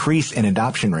to increase in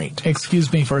adoption rate.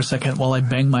 Excuse me for a second while I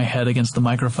bang my head against the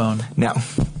microphone. Now.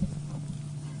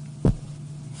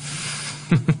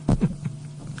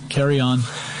 Carry on.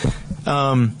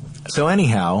 So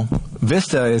anyhow,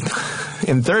 Vista is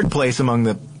in third place among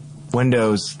the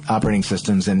Windows operating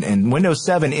systems, and Windows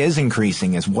 7 is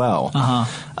increasing as well.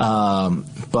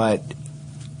 But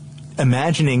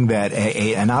imagining that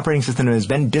an operating system that has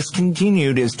been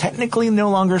discontinued is technically no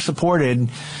longer supported,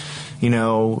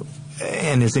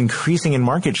 and is increasing in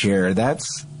market share,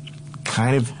 that's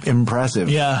kind of impressive.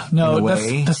 Yeah, no,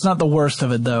 that's not the worst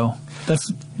of it, though.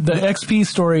 The XP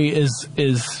story is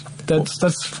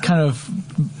that's kind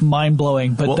of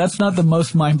mind-blowing, but that's not the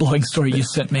most mind-blowing story you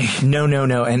sent me. No.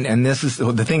 And this is,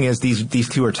 the thing is, these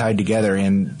two are tied together,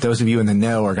 and those of you in the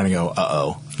know are going to go,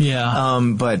 uh-oh. Yeah.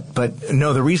 But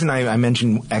no, the reason I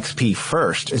mentioned XP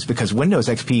first is because Windows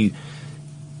XP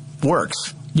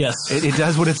works. Yes. It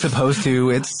does what it's supposed to.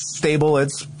 It's stable.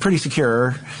 It's pretty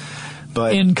secure.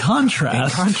 But in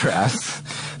contrast,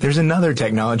 there's another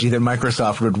technology that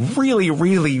Microsoft would really,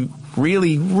 really,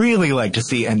 really, really like to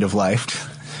see end-of-lifed.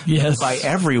 Yes. By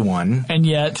everyone.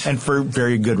 And for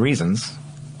very good reasons.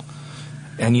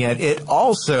 And yet it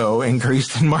also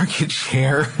increased in market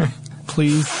share.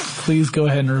 Please go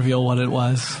ahead and reveal what it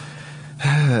was.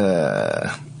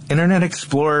 Internet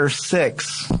Explorer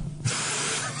 6.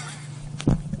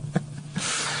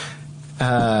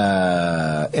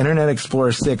 Internet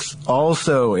Explorer 6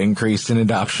 also increased in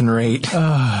adoption rate. So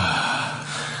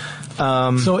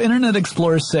Internet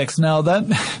Explorer 6, now that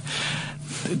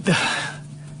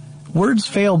words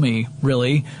fail me,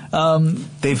 really.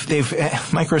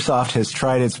 Microsoft has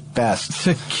tried its best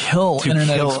to kill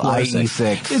Internet Explorer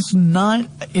IE6.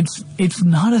 It's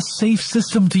not a safe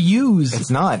system to use. It's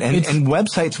not, and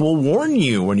websites will warn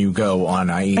you when you go on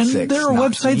IE6. And there are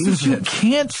websites that you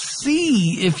can't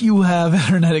see if you have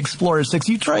Internet Explorer 6.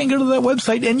 You try and go to that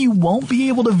website, and you won't be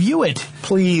able to view it.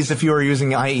 Please, if you are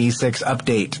using IE6,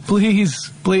 update.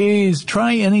 Please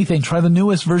try anything. Try the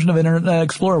newest version of Internet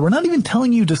Explorer. We're not even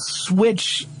telling you to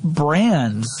switch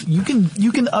brands. You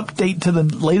can update to the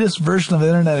latest version of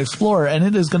Internet Explorer, and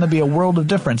it is going to be a world of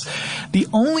difference. The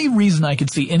only reason I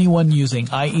could see anyone using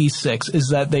IE6 is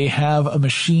that they have a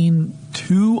machine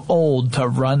too old to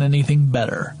run anything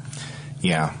better.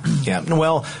 Yeah.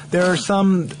 Well, there are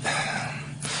some...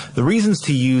 The reasons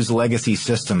to use legacy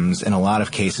systems in a lot of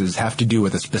cases have to do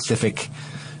with a specific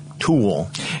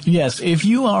tool. Yes, if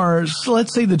you are... So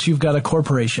let's say that you've got a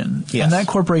corporation, and that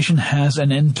corporation has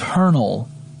an internal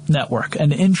network,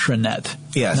 an intranet,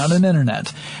 not an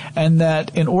internet, and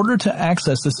that in order to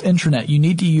access this intranet, you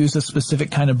need to use a specific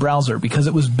kind of browser because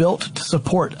it was built to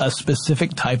support a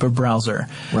specific type of browser.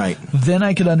 Right. Then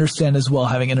I could understand as well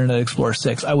having Internet Explorer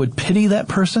 6. I would pity that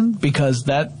person because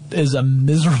that is a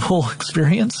miserable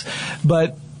experience,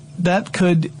 but that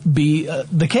could be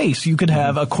the case. You could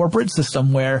have a corporate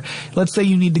system where, let's say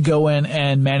you need to go in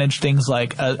and manage things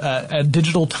like a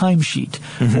digital timesheet,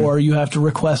 or you have to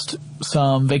request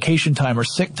some vacation time or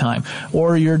sick time,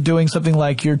 or you're doing something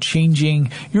like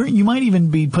you might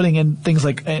even be putting in things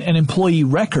like an employee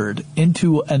record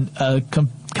into a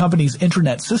company's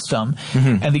intranet system,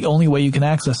 and the only way you can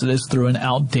access it is through an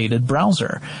outdated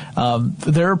browser.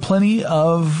 There are plenty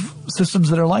of systems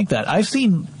that are like that. I've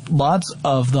seen lots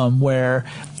of them where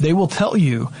they will tell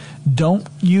you don't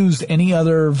use any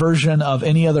other version of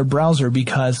any other browser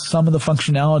because some of the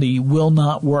functionality will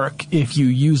not work if you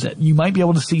use it. You might be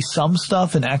able to see some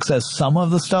stuff and access some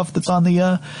of the stuff that's on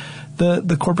the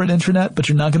corporate intranet, but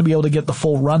you're not going to be able to get the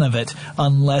full run of it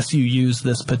unless you use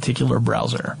this particular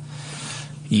browser.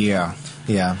 Yeah.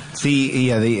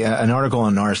 See, an article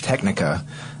on Ars Technica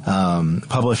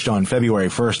published on February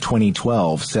 1st,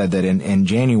 2012 said that in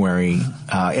January,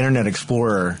 Internet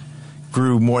Explorer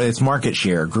grew more, its market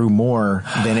share grew more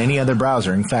than any other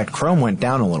browser. In fact, Chrome went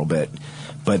down a little bit,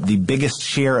 but the biggest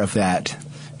share of that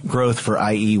growth for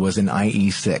IE was in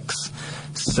IE6.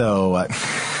 So,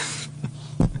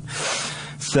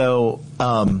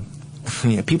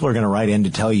 people are going to write in to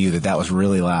tell you that was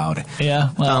really loud.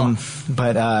 Yeah. Well,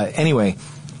 anyway,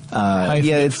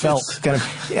 it's kind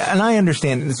of, and I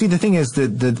understand. See, the thing is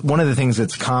that one of the things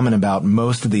that's common about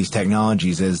most of these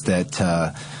technologies is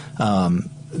that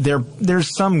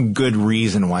there's some good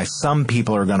reason why some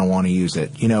people are going to want to use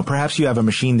it. Perhaps you have a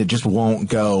machine that just won't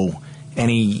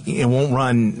it won't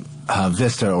run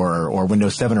Vista or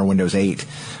Windows 7 or Windows 8.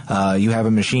 You have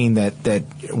a machine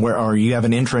or you have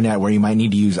an intranet where you might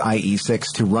need to use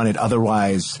IE6 to run it.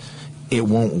 Otherwise, it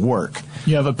won't work.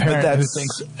 You have a parent who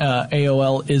thinks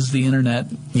AOL is the internet.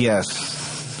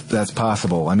 Yes, that's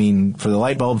possible. I mean, for the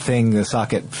light bulb thing, the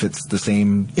socket fits the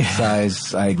same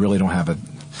size. I really don't have it.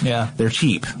 Yeah. They're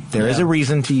cheap. There is a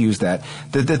reason to use that.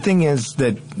 The thing is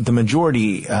that the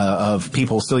majority of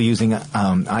people still using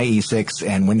IE6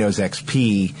 and Windows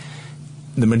XP,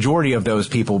 the majority of those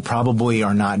people probably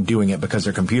are not doing it because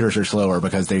their computers are slow or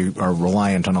because they are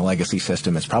reliant on a legacy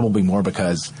system. It's probably more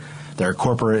because their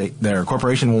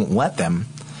corporation won't let them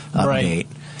update,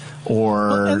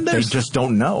 or they just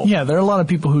don't know. Yeah, there are a lot of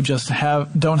people who just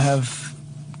don't have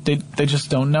They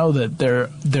just don't know that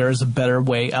there is a better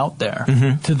way out there.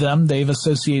 Mm-hmm. To them, they've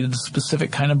associated a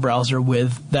specific kind of browser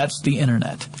with that's the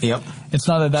internet. Yep. It's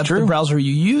not that that's the browser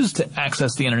you use to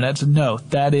access the internet. No,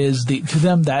 that is to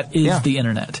them that is the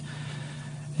internet.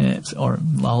 Or a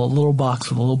little box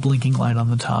with a little blinking light on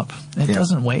the top. It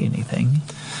doesn't weigh anything.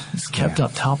 It's kept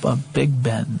up top of Big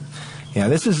Ben. Yeah,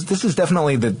 this is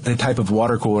definitely the type of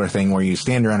water cooler thing where you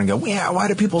stand around and go, yeah, why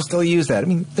do people still use that? I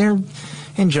mean,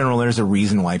 in general, there's a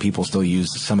reason why people still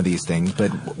use some of these things, but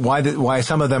why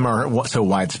some of them are so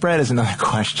widespread is another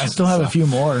question. I still have a few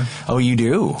more. Oh, you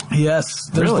do? Yes.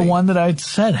 There's the one that I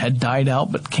said had died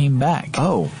out but came back.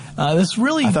 Oh. This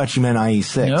really... I thought you meant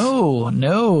IE6.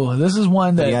 No. This is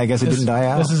one that... Yeah, I guess it didn't die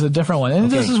out. This is a different one.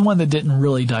 And this is one that didn't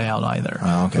really die out either.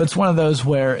 Oh, okay. But it's one of those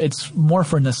where it's more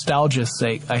for nostalgia's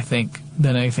sake, I think,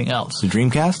 than anything else. The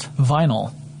Dreamcast?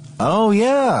 Vinyl. Oh,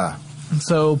 yeah.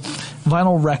 So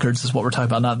vinyl records is what we're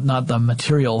talking about, not the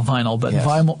material vinyl, but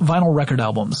vinyl record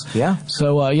albums. Yeah.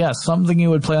 So, something you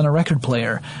would play on a record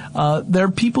player. There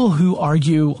are people who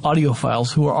argue,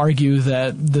 audiophiles, who argue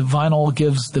that the vinyl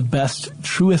gives the best,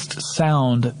 truest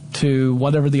sound to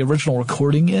whatever the original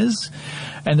recording is.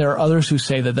 And there are others who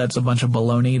say that that's a bunch of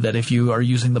baloney, that if you are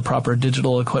using the proper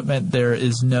digital equipment, there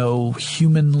is no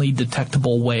humanly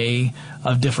detectable way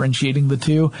of differentiating the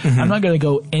two. Mm-hmm. I'm not going to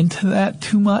go into that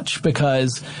too much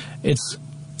because it's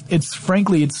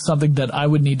frankly, it's something that I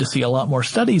would need to see a lot more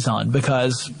studies on,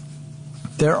 because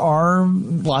there are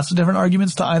lots of different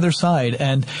arguments to either side,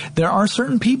 and there are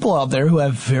certain people out there who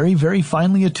have very, very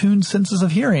finely attuned senses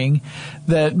of hearing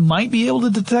that might be able to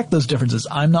detect those differences.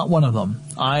 I'm not one of them.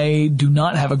 I do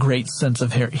not have a great sense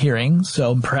of hearing,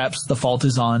 so perhaps the fault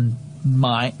is on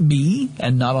me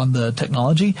and not on the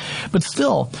technology. But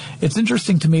still, it's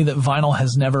interesting to me that vinyl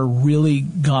has never really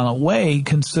gone away,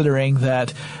 considering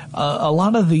that a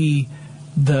lot of the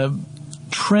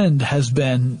trend has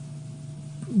been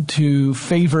to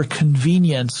favor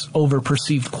convenience over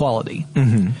perceived quality,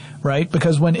 right?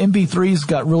 Because when MP3s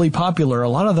got really popular, a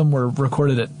lot of them were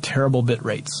recorded at terrible bit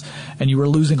rates, and you were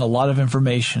losing a lot of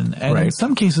information. And in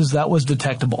some cases, that was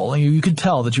detectable. You could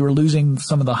tell that you were losing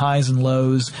some of the highs and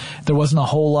lows. There wasn't a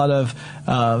whole lot of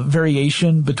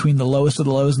variation between the lowest of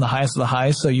the lows and the highest of the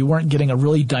highs, so you weren't getting a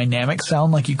really dynamic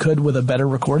sound like you could with a better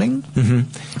recording.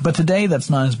 Mm-hmm. But today, that's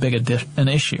not as big an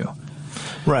issue.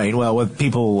 Right. Well, with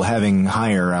people having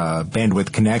higher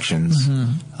bandwidth connections,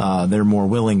 they're more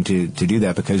willing to do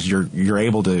that, because you're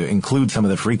able to include some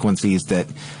of the frequencies that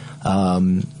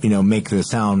make the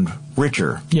sound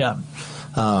richer. Yeah.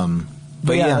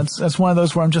 But yeah, that's one of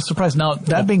those where I'm just surprised. Now,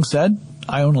 that being said,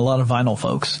 I own a lot of vinyl,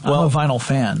 folks. I'm a vinyl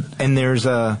fan. And there's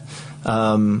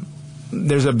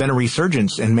been a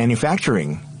resurgence in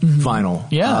manufacturing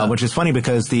vinyl, which is funny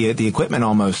because the equipment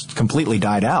almost completely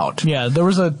died out. Yeah, there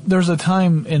was a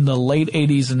time in the late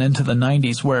 80s and into the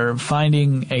 90s where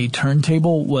finding a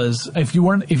turntable was, if you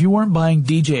weren't buying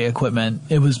DJ equipment,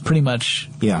 it was pretty much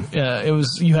it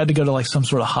was, you had to go to like some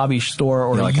sort of hobby store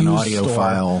or like an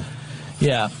audiophile.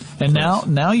 Yeah. And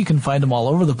now you can find them all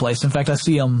over the place. In fact, I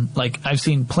see them, I've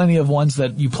seen plenty of ones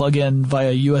that you plug in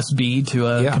via USB to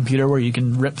a computer where you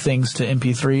can rip things to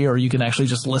MP3, or you can actually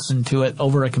just listen to it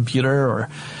over a computer, or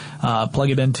plug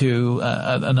it into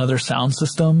another sound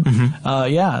system.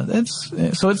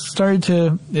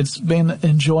 It's been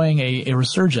enjoying a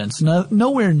resurgence.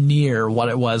 Nowhere near what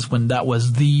it was when that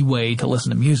was the way to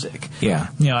listen to music. Yeah.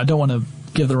 I don't want to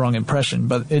give the wrong impression,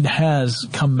 but it has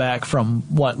come back from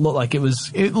what looked like it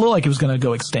was going to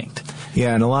go extinct.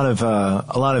 Yeah, and a lot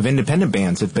of independent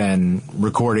bands have been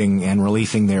recording and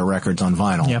releasing their records on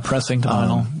vinyl. Yeah, pressing to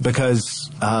vinyl. Because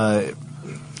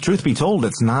truth be told,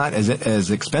 it's not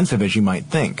as expensive as you might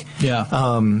think. Yeah.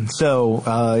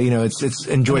 It's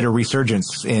enjoyed a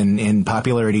resurgence in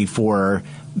popularity for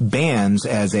bands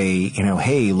as a,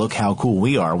 hey, look how cool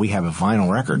we are. We have a vinyl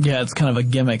record. Yeah, it's kind of a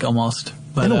gimmick almost.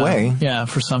 But, in a way. Yeah,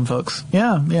 for some folks.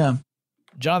 Yeah.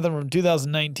 Jonathan from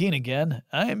 2019 again.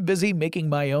 I'm busy making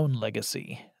my own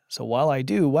legacy. So while I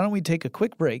do, why don't we take a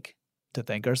quick break to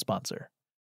thank our sponsor.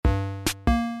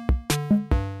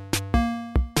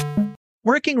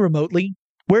 Working remotely,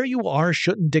 where you are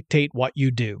shouldn't dictate what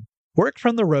you do. Work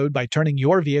from the road by turning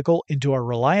your vehicle into a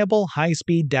reliable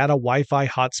high-speed data Wi-Fi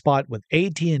hotspot with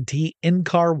AT&T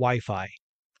in-car Wi-Fi.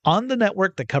 On the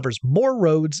network that covers more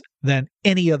roads than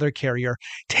any other carrier,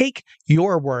 take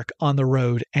your work on the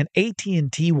road, and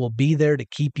AT&T will be there to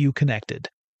keep you connected.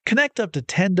 Connect up to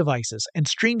 10 devices and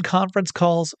stream conference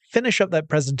calls, finish up that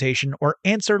presentation, or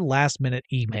answer last-minute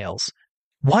emails.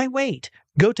 Why wait?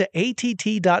 Go to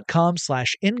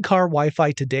att.com/in-car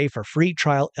Wi-Fi today for free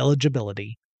trial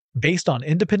eligibility. Based on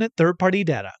independent third-party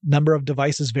data, number of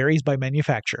devices varies by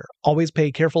manufacturer. Always pay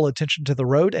careful attention to the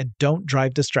road and don't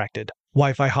drive distracted.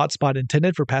 Wi-Fi hotspot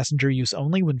intended for passenger use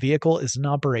only when vehicle is in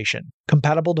operation.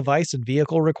 Compatible device and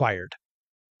vehicle required.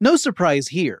 No surprise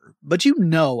here, but you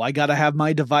know I gotta have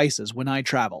my devices when I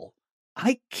travel.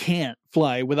 I can't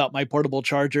fly without my portable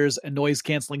chargers and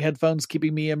noise-canceling headphones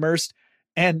keeping me immersed,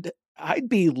 and I'd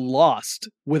be lost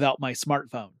without my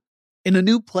smartphone. In a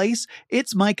new place,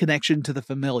 it's my connection to the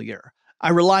familiar. I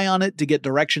rely on it to get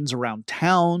directions around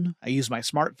town. I use my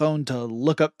smartphone to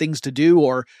look up things to do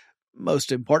or,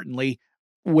 most importantly,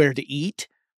 where to eat.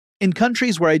 In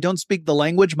countries where I don't speak the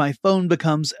language, my phone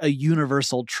becomes a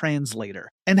universal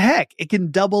translator. And heck, it can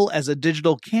double as a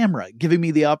digital camera, giving me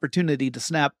the opportunity to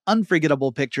snap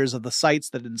unforgettable pictures of the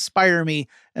sights that inspire me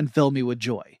and fill me with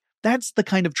joy. That's the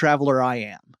kind of traveler I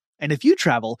am. And if you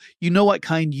travel, you know what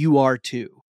kind you are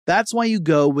too. That's why you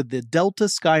go with the Delta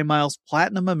SkyMiles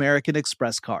Platinum American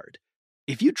Express card.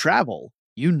 If you travel,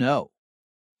 you know.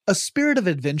 A spirit of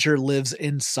adventure lives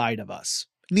inside of us.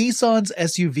 Nissan's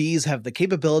SUVs have the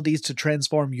capabilities to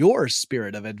transform your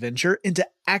spirit of adventure into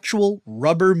actual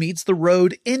rubber meets the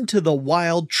road into the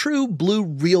wild, true blue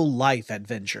real-life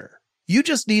adventure. You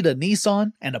just need a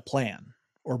Nissan and a plan.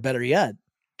 Or better yet,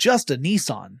 just a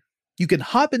Nissan. You can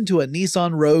hop into a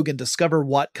Nissan Rogue and discover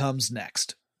what comes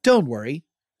next. Don't worry.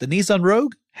 The Nissan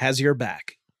Rogue has your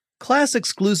back.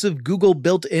 Class-exclusive Google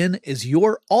built-in is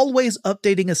your always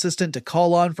updating assistant to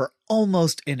call on for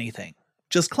almost anything.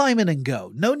 Just climb in and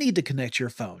go. No need to connect your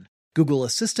phone. Google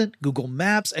Assistant, Google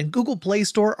Maps, and Google Play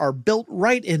Store are built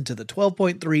right into the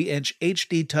 12.3-inch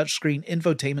HD touchscreen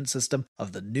infotainment system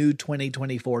of the new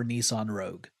 2024 Nissan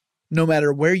Rogue. No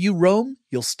matter where you roam,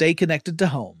 you'll stay connected to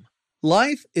home.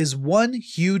 Life is one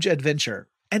huge adventure,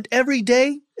 and every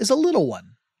day is a little one.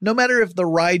 No matter if the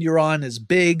ride you're on is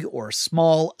big or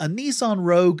small, a Nissan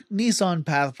Rogue, Nissan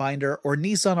Pathfinder, or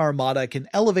Nissan Armada can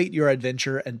elevate your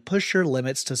adventure and push your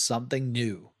limits to something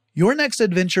new. Your next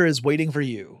adventure is waiting for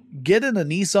you. Get in a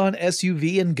Nissan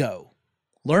SUV and go.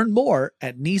 Learn more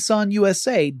at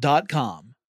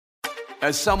nissanusa.com.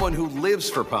 As someone who lives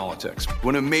for politics,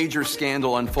 when a major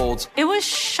scandal unfolds, it was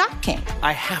shocking.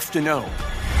 I have to know,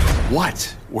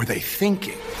 what were they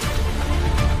thinking?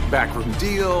 Backroom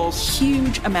deals,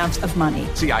 huge amounts of money,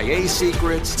 CIA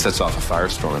secrets, sets off a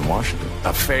firestorm in Washington,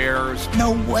 affairs.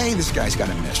 No way this guy's got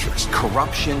a mistress.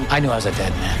 Corruption. I knew I was a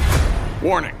dead man.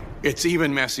 Warning, it's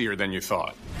even messier than you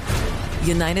thought.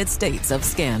 United States of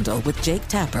Scandal with Jake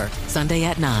Tapper, Sunday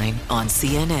at 9 on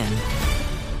CNN.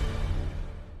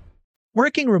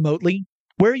 Working remotely,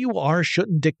 where you are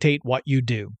shouldn't dictate what you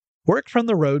do. Work from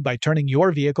the road by turning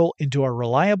your vehicle into a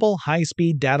reliable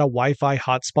high-speed data Wi-Fi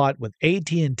hotspot with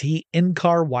AT&T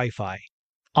in-car Wi-Fi.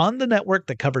 On the network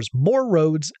that covers more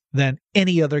roads than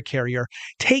any other carrier,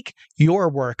 take your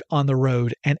work on the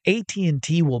road and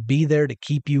AT&T will be there to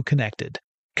keep you connected.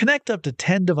 Connect up to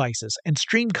 10 devices and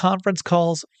stream conference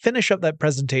calls, finish up that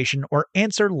presentation, or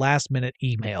answer last-minute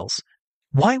emails.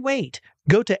 Why wait?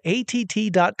 Go to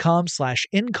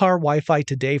att.com/in-car Wi-Fi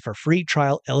today for free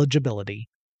trial eligibility.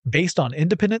 Based on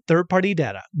independent third-party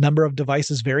data, number of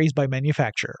devices varies by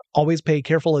manufacturer. Always pay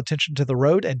careful attention to the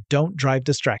road and don't drive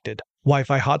distracted.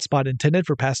 Wi-Fi hotspot intended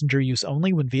for passenger use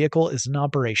only when vehicle is in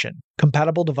operation.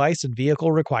 Compatible device and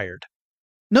vehicle required.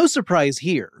 No surprise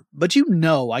here, but you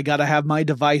know I gotta have my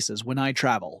devices when I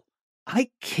travel. I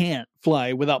can't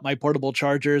fly without my portable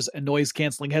chargers and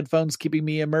noise-canceling headphones keeping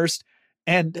me immersed,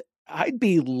 and I'd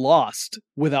be lost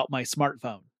without my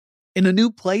smartphone. In a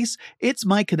new place, it's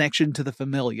my connection to the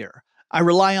familiar. I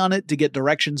rely on it to get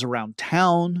directions around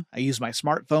town. I use my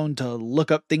smartphone to look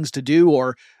up things to do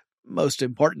or, most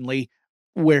importantly,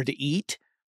 where to eat.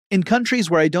 In countries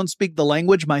where I don't speak the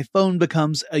language, my phone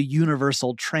becomes a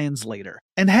universal translator.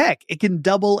 And heck, it can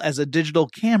double as a digital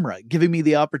camera, giving me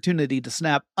the opportunity to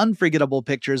snap unforgettable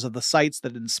pictures of the sights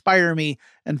that inspire me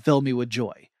and fill me with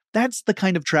joy. That's the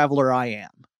kind of traveler I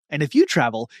am. And if you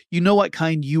travel, you know what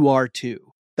kind you are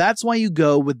too. That's why you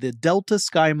go with the Delta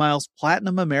SkyMiles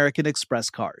Platinum American Express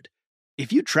card.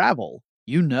 If you travel,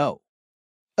 you know.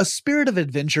 A spirit of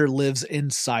adventure lives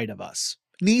inside of us.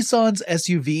 Nissan's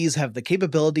SUVs have the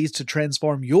capabilities to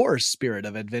transform your spirit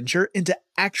of adventure into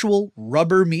actual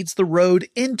rubber meets the road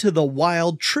into the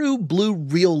wild, true blue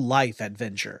real-life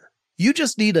adventure. You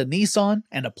just need a Nissan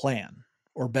and a plan.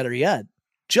 Or better yet,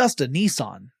 just a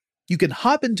Nissan. You can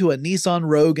hop into a Nissan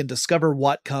Rogue and discover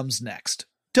what comes next.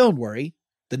 Don't worry.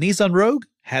 The Nissan Rogue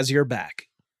has your back.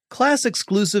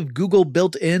 Class-exclusive Google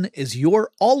built-in is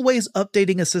your always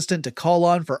updating assistant to call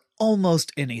on for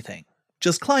almost anything.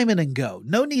 Just climb in and go.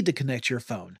 No need to connect your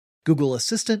phone. Google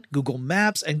Assistant, Google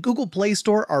Maps, and Google Play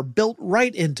Store are built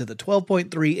right into the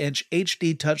 12.3-inch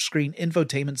HD touchscreen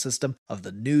infotainment system of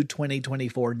the new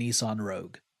 2024 Nissan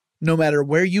Rogue. No matter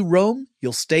where you roam,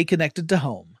 you'll stay connected to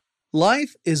home.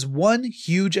 Life is one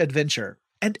huge adventure,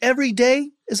 and every day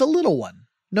is a little one.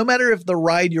 No matter if the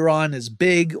ride you're on is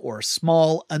big or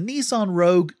small, a Nissan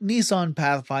Rogue, Nissan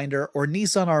Pathfinder, or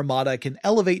Nissan Armada can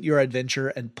elevate your adventure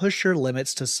and push your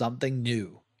limits to something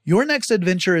new. Your next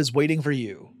adventure is waiting for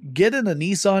you. Get in a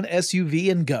Nissan SUV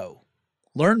and go.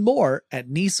 Learn more at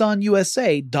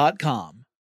nissanusa.com.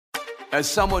 As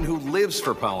someone who lives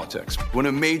for politics, when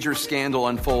a major scandal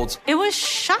unfolds, it was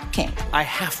shocking. I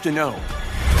have to know,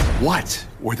 what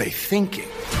were they thinking?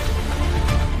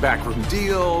 Backroom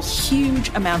deals, huge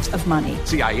amounts of money,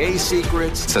 CIA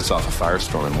secrets, sets off a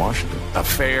firestorm in Washington,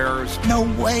 affairs. No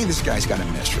way this guy's got a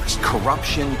mistress.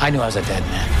 Corruption. I knew I was a dead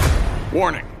man.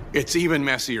 Warning, it's even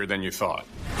messier than you thought.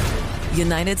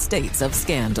 United States of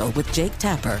Scandal with Jake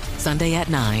Tapper, Sunday at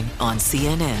 9 on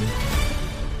CNN.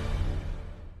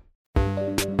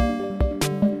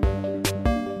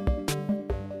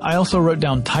 I also wrote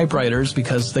down typewriters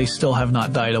because they still have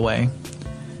not died away.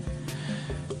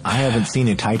 I haven't seen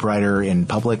a typewriter in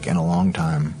public in a long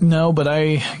time. No, but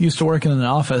I used to work in an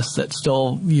office that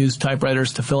still used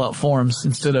typewriters to fill out forms.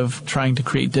 Instead of trying to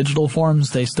create digital forms,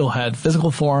 they still had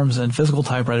physical forms and physical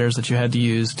typewriters that you had to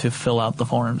use to fill out the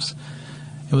forms.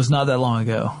 It was not that long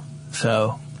ago,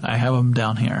 so I have them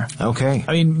down here. Okay.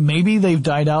 I mean, maybe they've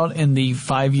died out in the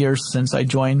 5 years since I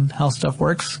joined How Stuff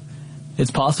Works. It's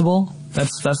possible.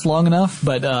 That's long enough,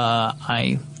 but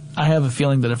I have a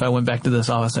feeling that if I went back to this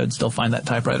office, I'd still find that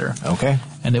typewriter. Okay.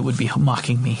 And it would be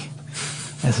mocking me,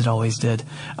 as it always did.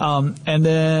 And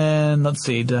then, let's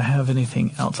see, did I have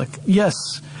anything else?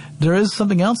 Yes, there is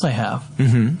something else I have.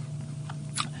 Mm-hmm.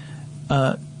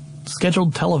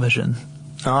 Scheduled television.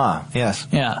 Ah, yes.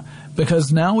 Yeah,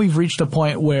 because now we've reached a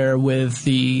point where with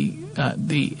the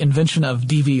invention of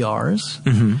DVRs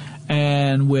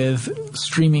and with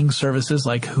streaming services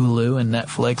like Hulu and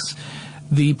Netflix,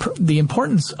 the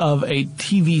importance of a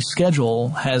TV schedule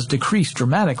has decreased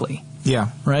dramatically. Yeah.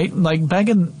 Right? Like back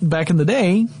in the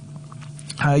day,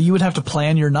 you would have to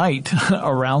plan your night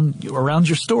around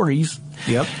your stories.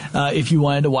 Yep. If you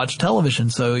wanted to watch television.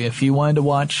 So if you wanted to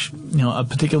watch, a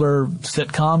particular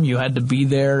sitcom, you had to be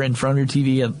there in front of your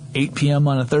TV at 8 p.m.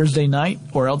 on a Thursday night,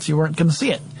 or else you weren't going to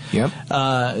see it. Yep.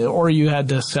 Or you had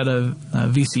to set a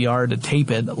VCR to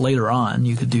tape it later on.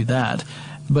 You could do that.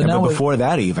 But now before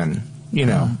that even,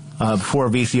 before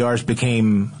VCRs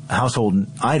became household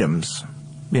items,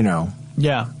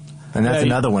 Yeah. And that's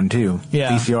another one too.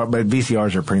 Yeah.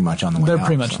 VCRs are pretty much on the way out. They're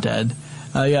pretty much dead.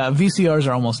 VCRs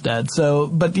are almost dead. So,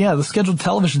 but yeah, the scheduled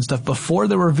television stuff, before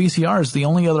there were VCRs, the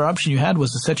only other option you had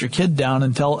was to set your kid down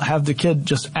and have the kid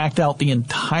just act out the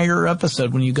entire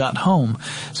episode when you got home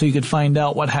so you could find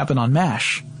out what happened on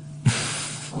MASH.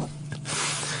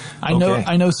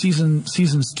 I know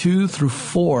seasons 2 through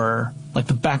 4 like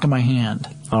the back of my hand.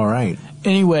 All right.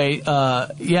 Anyway,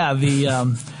 but yeah,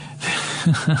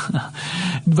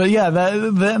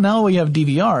 that now we have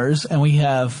DVRs and we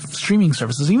have streaming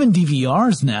services. Even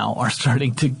DVRs now are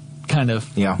starting to kind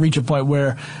of reach a point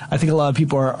where I think a lot of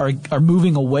people are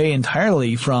moving away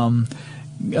entirely from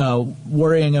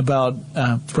worrying about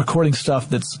recording stuff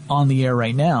that's on the air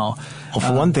right now. Well,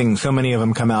 for one thing, so many of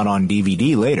them come out on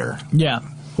DVD later. Yeah.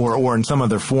 Or in some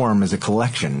other form as a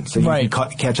collection. So you can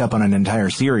catch up on an entire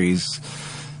series.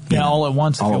 All at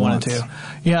once if you wanted to.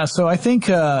 Yeah, so I think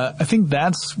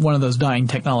that's one of those dying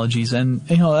technologies, and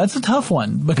that's a tough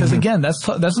one because again, that's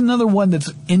another one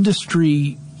that's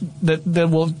industry that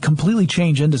will completely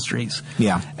change industries.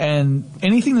 Yeah. And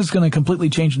anything that's going to completely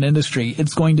change an industry,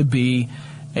 it's going to be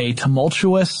a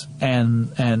tumultuous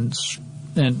and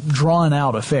drawn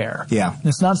out affair. Yeah.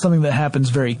 It's not something that happens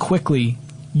very quickly.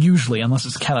 Usually, unless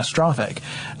it's catastrophic.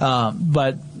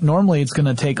 But normally it's going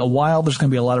to take a while. There's going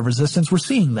to be a lot of resistance. We're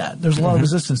seeing that. There's a lot of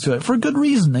resistance to it for good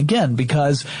reason, again,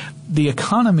 because the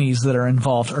economies that are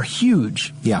involved are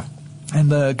huge. Yeah. And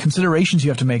the considerations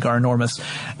you have to make are enormous.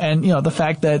 And, the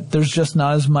fact that there's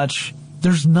not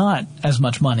as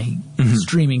much money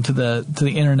streaming to the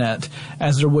internet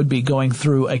as there would be going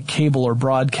through a cable or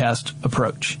broadcast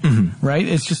approach, right?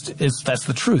 That's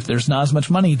the truth. There's not as much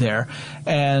money there.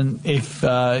 And if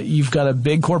you've got a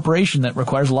big corporation that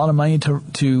requires a lot of money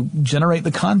to generate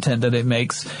the content that it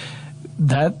makes,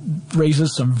 that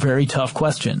raises some very tough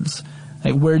questions.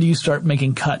 Like, where do you start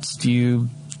making cuts? Do you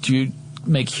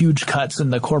make huge cuts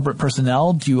in the corporate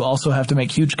personnel? Do you also have to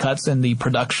make huge cuts in the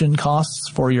production costs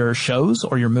for your shows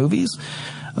or your movies?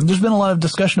 There's been a lot of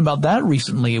discussion about that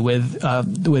recently with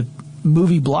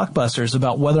movie blockbusters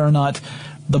about whether or not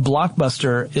the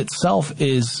blockbuster itself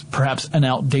is perhaps an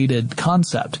outdated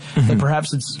concept. That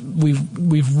perhaps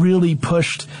we've really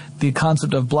pushed the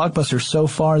concept of blockbusters so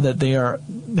far that they are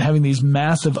having these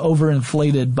massive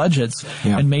overinflated budgets,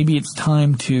 and maybe it's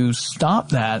time to stop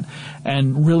that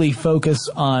and really focus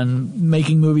on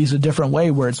making movies a different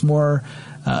way where it's more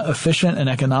efficient and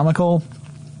economical,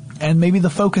 and maybe the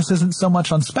focus isn't so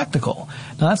much on spectacle.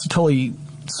 Now that's a totally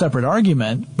separate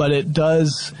argument, but it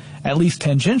does at least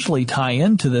tangentially tie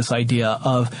into this idea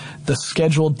of the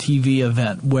scheduled TV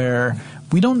event where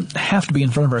we don't have to be in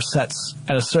front of our sets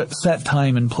at a set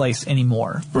time and place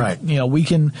anymore. Right. You know, we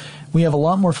have a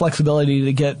lot more flexibility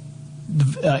to get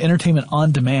entertainment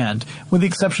on demand, with the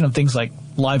exception of things like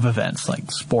live events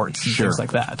like sports and things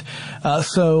like that.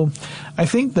 So I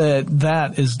think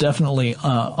that is definitely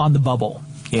on the bubble.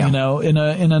 Yeah. You know,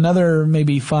 in another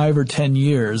maybe 5 or 10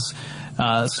 years,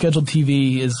 scheduled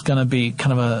TV is going to be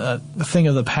kind of a thing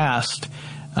of the past,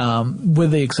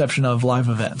 with the exception of live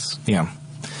events. Yeah.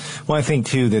 Well, I think,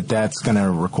 too, that's going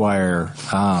to require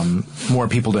more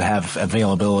people to have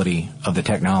availability of the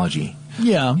technology.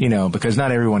 Yeah. You know, because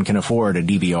not everyone can afford a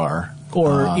DVR.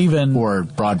 Or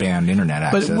broadband internet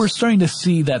access. But we're starting to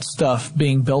see that stuff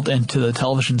being built into the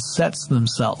television sets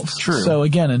themselves. True. So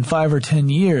again, in 5 or 10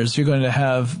 years, you're going to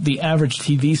have the average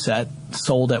TV set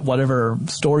sold at whatever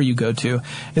store you go to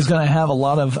is going to have a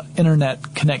lot of internet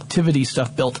connectivity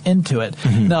stuff built into it.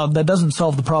 Now, that doesn't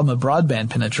solve the problem of broadband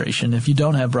penetration. If you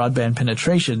don't have broadband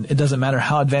penetration, it doesn't matter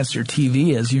how advanced your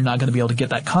TV is, you're not going to be able to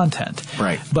get that content.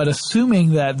 Right. But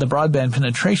assuming that the broadband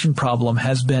penetration problem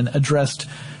has been addressed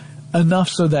enough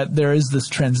so that there is this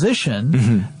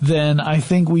transition, then I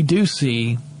think we do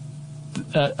see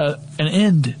an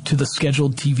end to the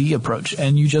scheduled TV approach.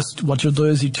 And what you'll do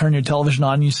is you turn your television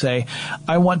on and you say,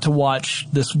 I want to watch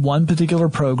this one particular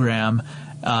program.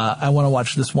 I want to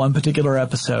watch this one particular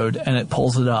episode, and it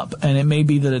pulls it up. And it may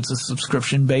be that it's a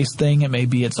subscription-based thing. It may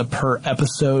be it's a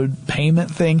per-episode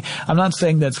payment thing. I'm not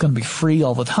saying that it's going to be free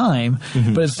all the time,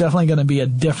 but it's definitely going to be a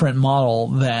different model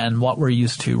than what we're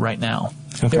used to right now.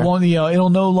 Okay. It won't, it'll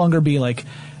no longer be like,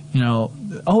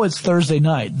 oh, it's Thursday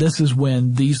night. This is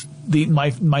when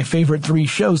my favorite 3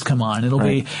 shows come on. It'll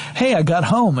be, hey, I got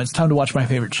home. It's time to watch my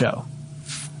favorite show.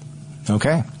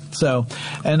 Okay. So,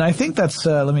 and I think that's,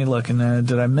 let me look, and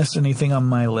did I miss anything on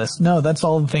my list? No, that's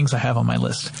all the things I have on my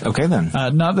list. Okay, then.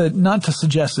 Not to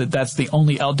suggest that that's the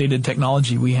only outdated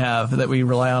technology we have that we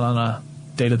rely on a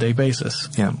day-to-day basis.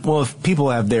 Yeah. Well, if people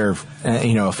have their,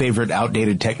 favorite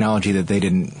outdated technology that they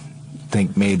didn't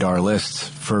think made our lists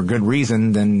for a good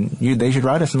reason, then they should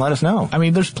write us and let us know. I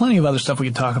mean, there's plenty of other stuff we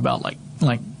could talk about, like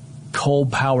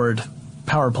coal-powered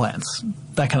power plants,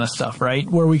 that kind of stuff, right?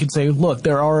 Where we could say, look,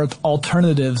 there are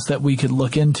alternatives that we could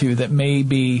look into that may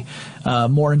be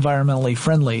more environmentally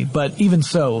friendly. But even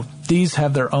so, these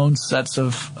have their own sets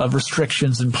of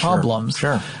restrictions and problems.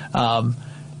 Sure.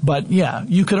 But yeah,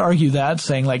 you could argue that,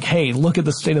 saying like, hey, look at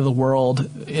the state of the world.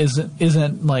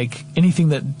 Isn't like anything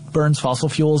that burns fossil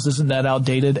fuels, isn't that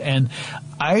outdated? And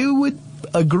I would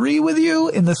agree with you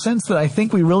in the sense that I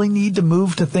think we really need to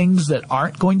move to things that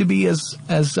aren't going to be as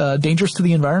dangerous to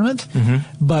the environment.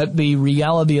 But the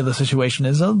reality of the situation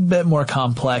is a bit more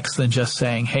complex than just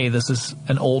saying, hey, this is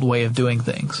an old way of doing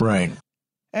things. Right.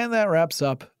 And that wraps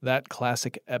up that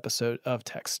classic episode of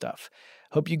Tech Stuff.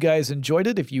 Hope you guys enjoyed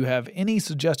it. If you have any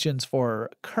suggestions for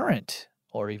current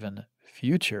or even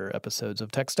future episodes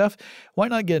of Tech Stuff, why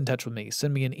not get in touch with me?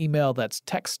 Send me an email. That's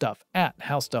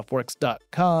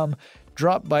techstuff@howstuffworks.com.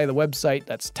 Drop by the website.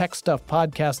 That's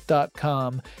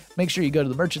techstuffpodcast.com. Make sure you go to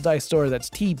the merchandise store. That's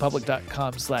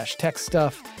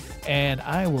tpublic.com/techstuff. And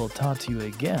I will talk to you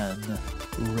again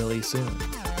really soon.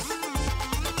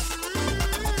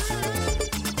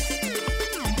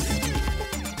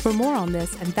 For more on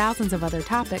this and thousands of other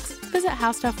topics, visit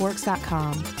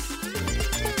howstuffworks.com.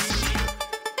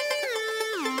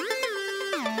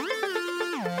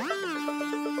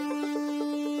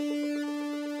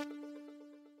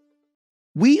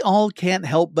 We all can't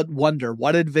help but wonder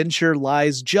what adventure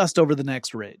lies just over the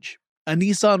next ridge. A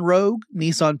Nissan Rogue,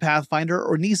 Nissan Pathfinder,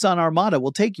 or Nissan Armada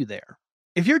will take you there.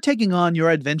 If you're taking on your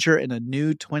adventure in a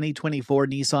new 2024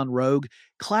 Nissan Rogue,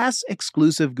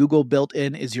 class-exclusive Google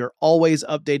built-in is your always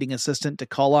updating assistant to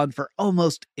call on for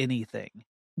almost anything.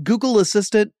 Google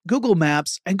Assistant, Google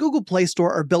Maps, and Google Play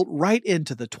Store are built right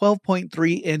into the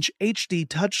 12.3-inch HD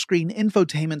touchscreen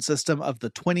infotainment system of the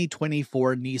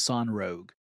 2024 Nissan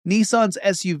Rogue. Nissan's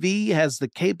SUV has the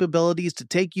capabilities to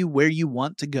take you where you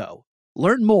want to go.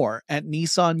 Learn more at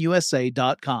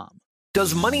nissanusa.com.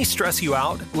 Does money stress you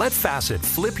out? Let Facet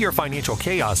flip your financial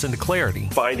chaos into clarity.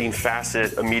 Finding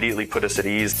Facet immediately put us at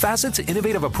ease. Facet's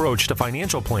innovative approach to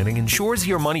financial planning ensures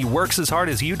your money works as hard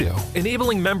as you do,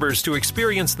 enabling members to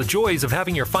experience the joys of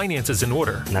having your finances in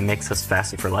order. And that makes us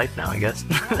Facet for life now, I guess.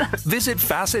 Visit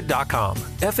Facet.com,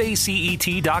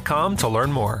 FACET.com to learn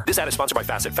more. This ad is sponsored by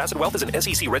Facet. Facet Wealth is an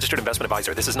SEC registered investment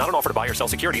advisor. This is not an offer to buy or sell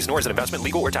securities, nor is it investment,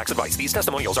 legal, or tax advice. These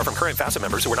testimonials are from current Facet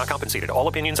members who are not compensated. All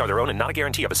opinions are their own and not a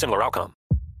guarantee of a similar outcome.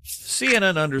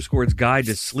 CNN_'s Guide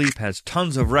to Sleep has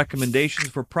tons of recommendations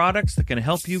for products that can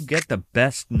help you get the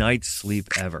best night's sleep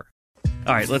ever.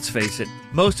 All right, let's face it,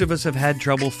 most of us have had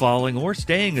trouble falling or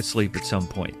staying asleep at some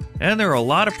point, and there are a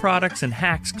lot of products and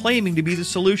hacks claiming to be the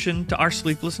solution to our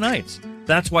sleepless nights.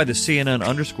 That's why the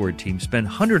CNN_ team spend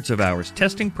hundreds of hours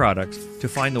testing products to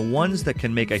find the ones that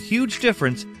can make a huge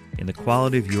difference in the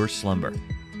quality of your slumber.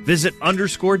 Visit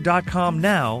underscore.com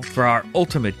now for our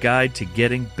ultimate guide to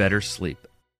getting better sleep.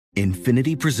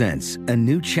 Infiniti presents a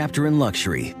new chapter in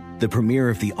luxury, the premiere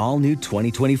of the all-new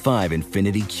 2025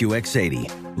 Infiniti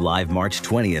QX80, live March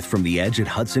 20th from the Edge at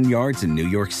Hudson Yards in New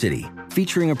York City,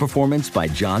 featuring a performance by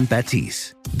John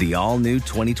Batiste. The all-new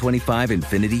 2025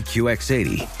 Infiniti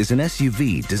QX80 is an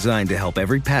SUV designed to help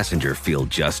every passenger feel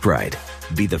just right.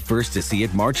 Be the first to see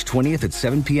it March 20th at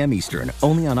 7 p.m. Eastern,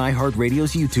 only on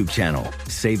iHeartRadio's YouTube channel.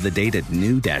 Save the date at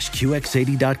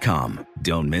new-QX80.com.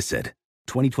 Don't miss it.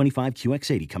 2025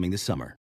 QX80 coming this summer.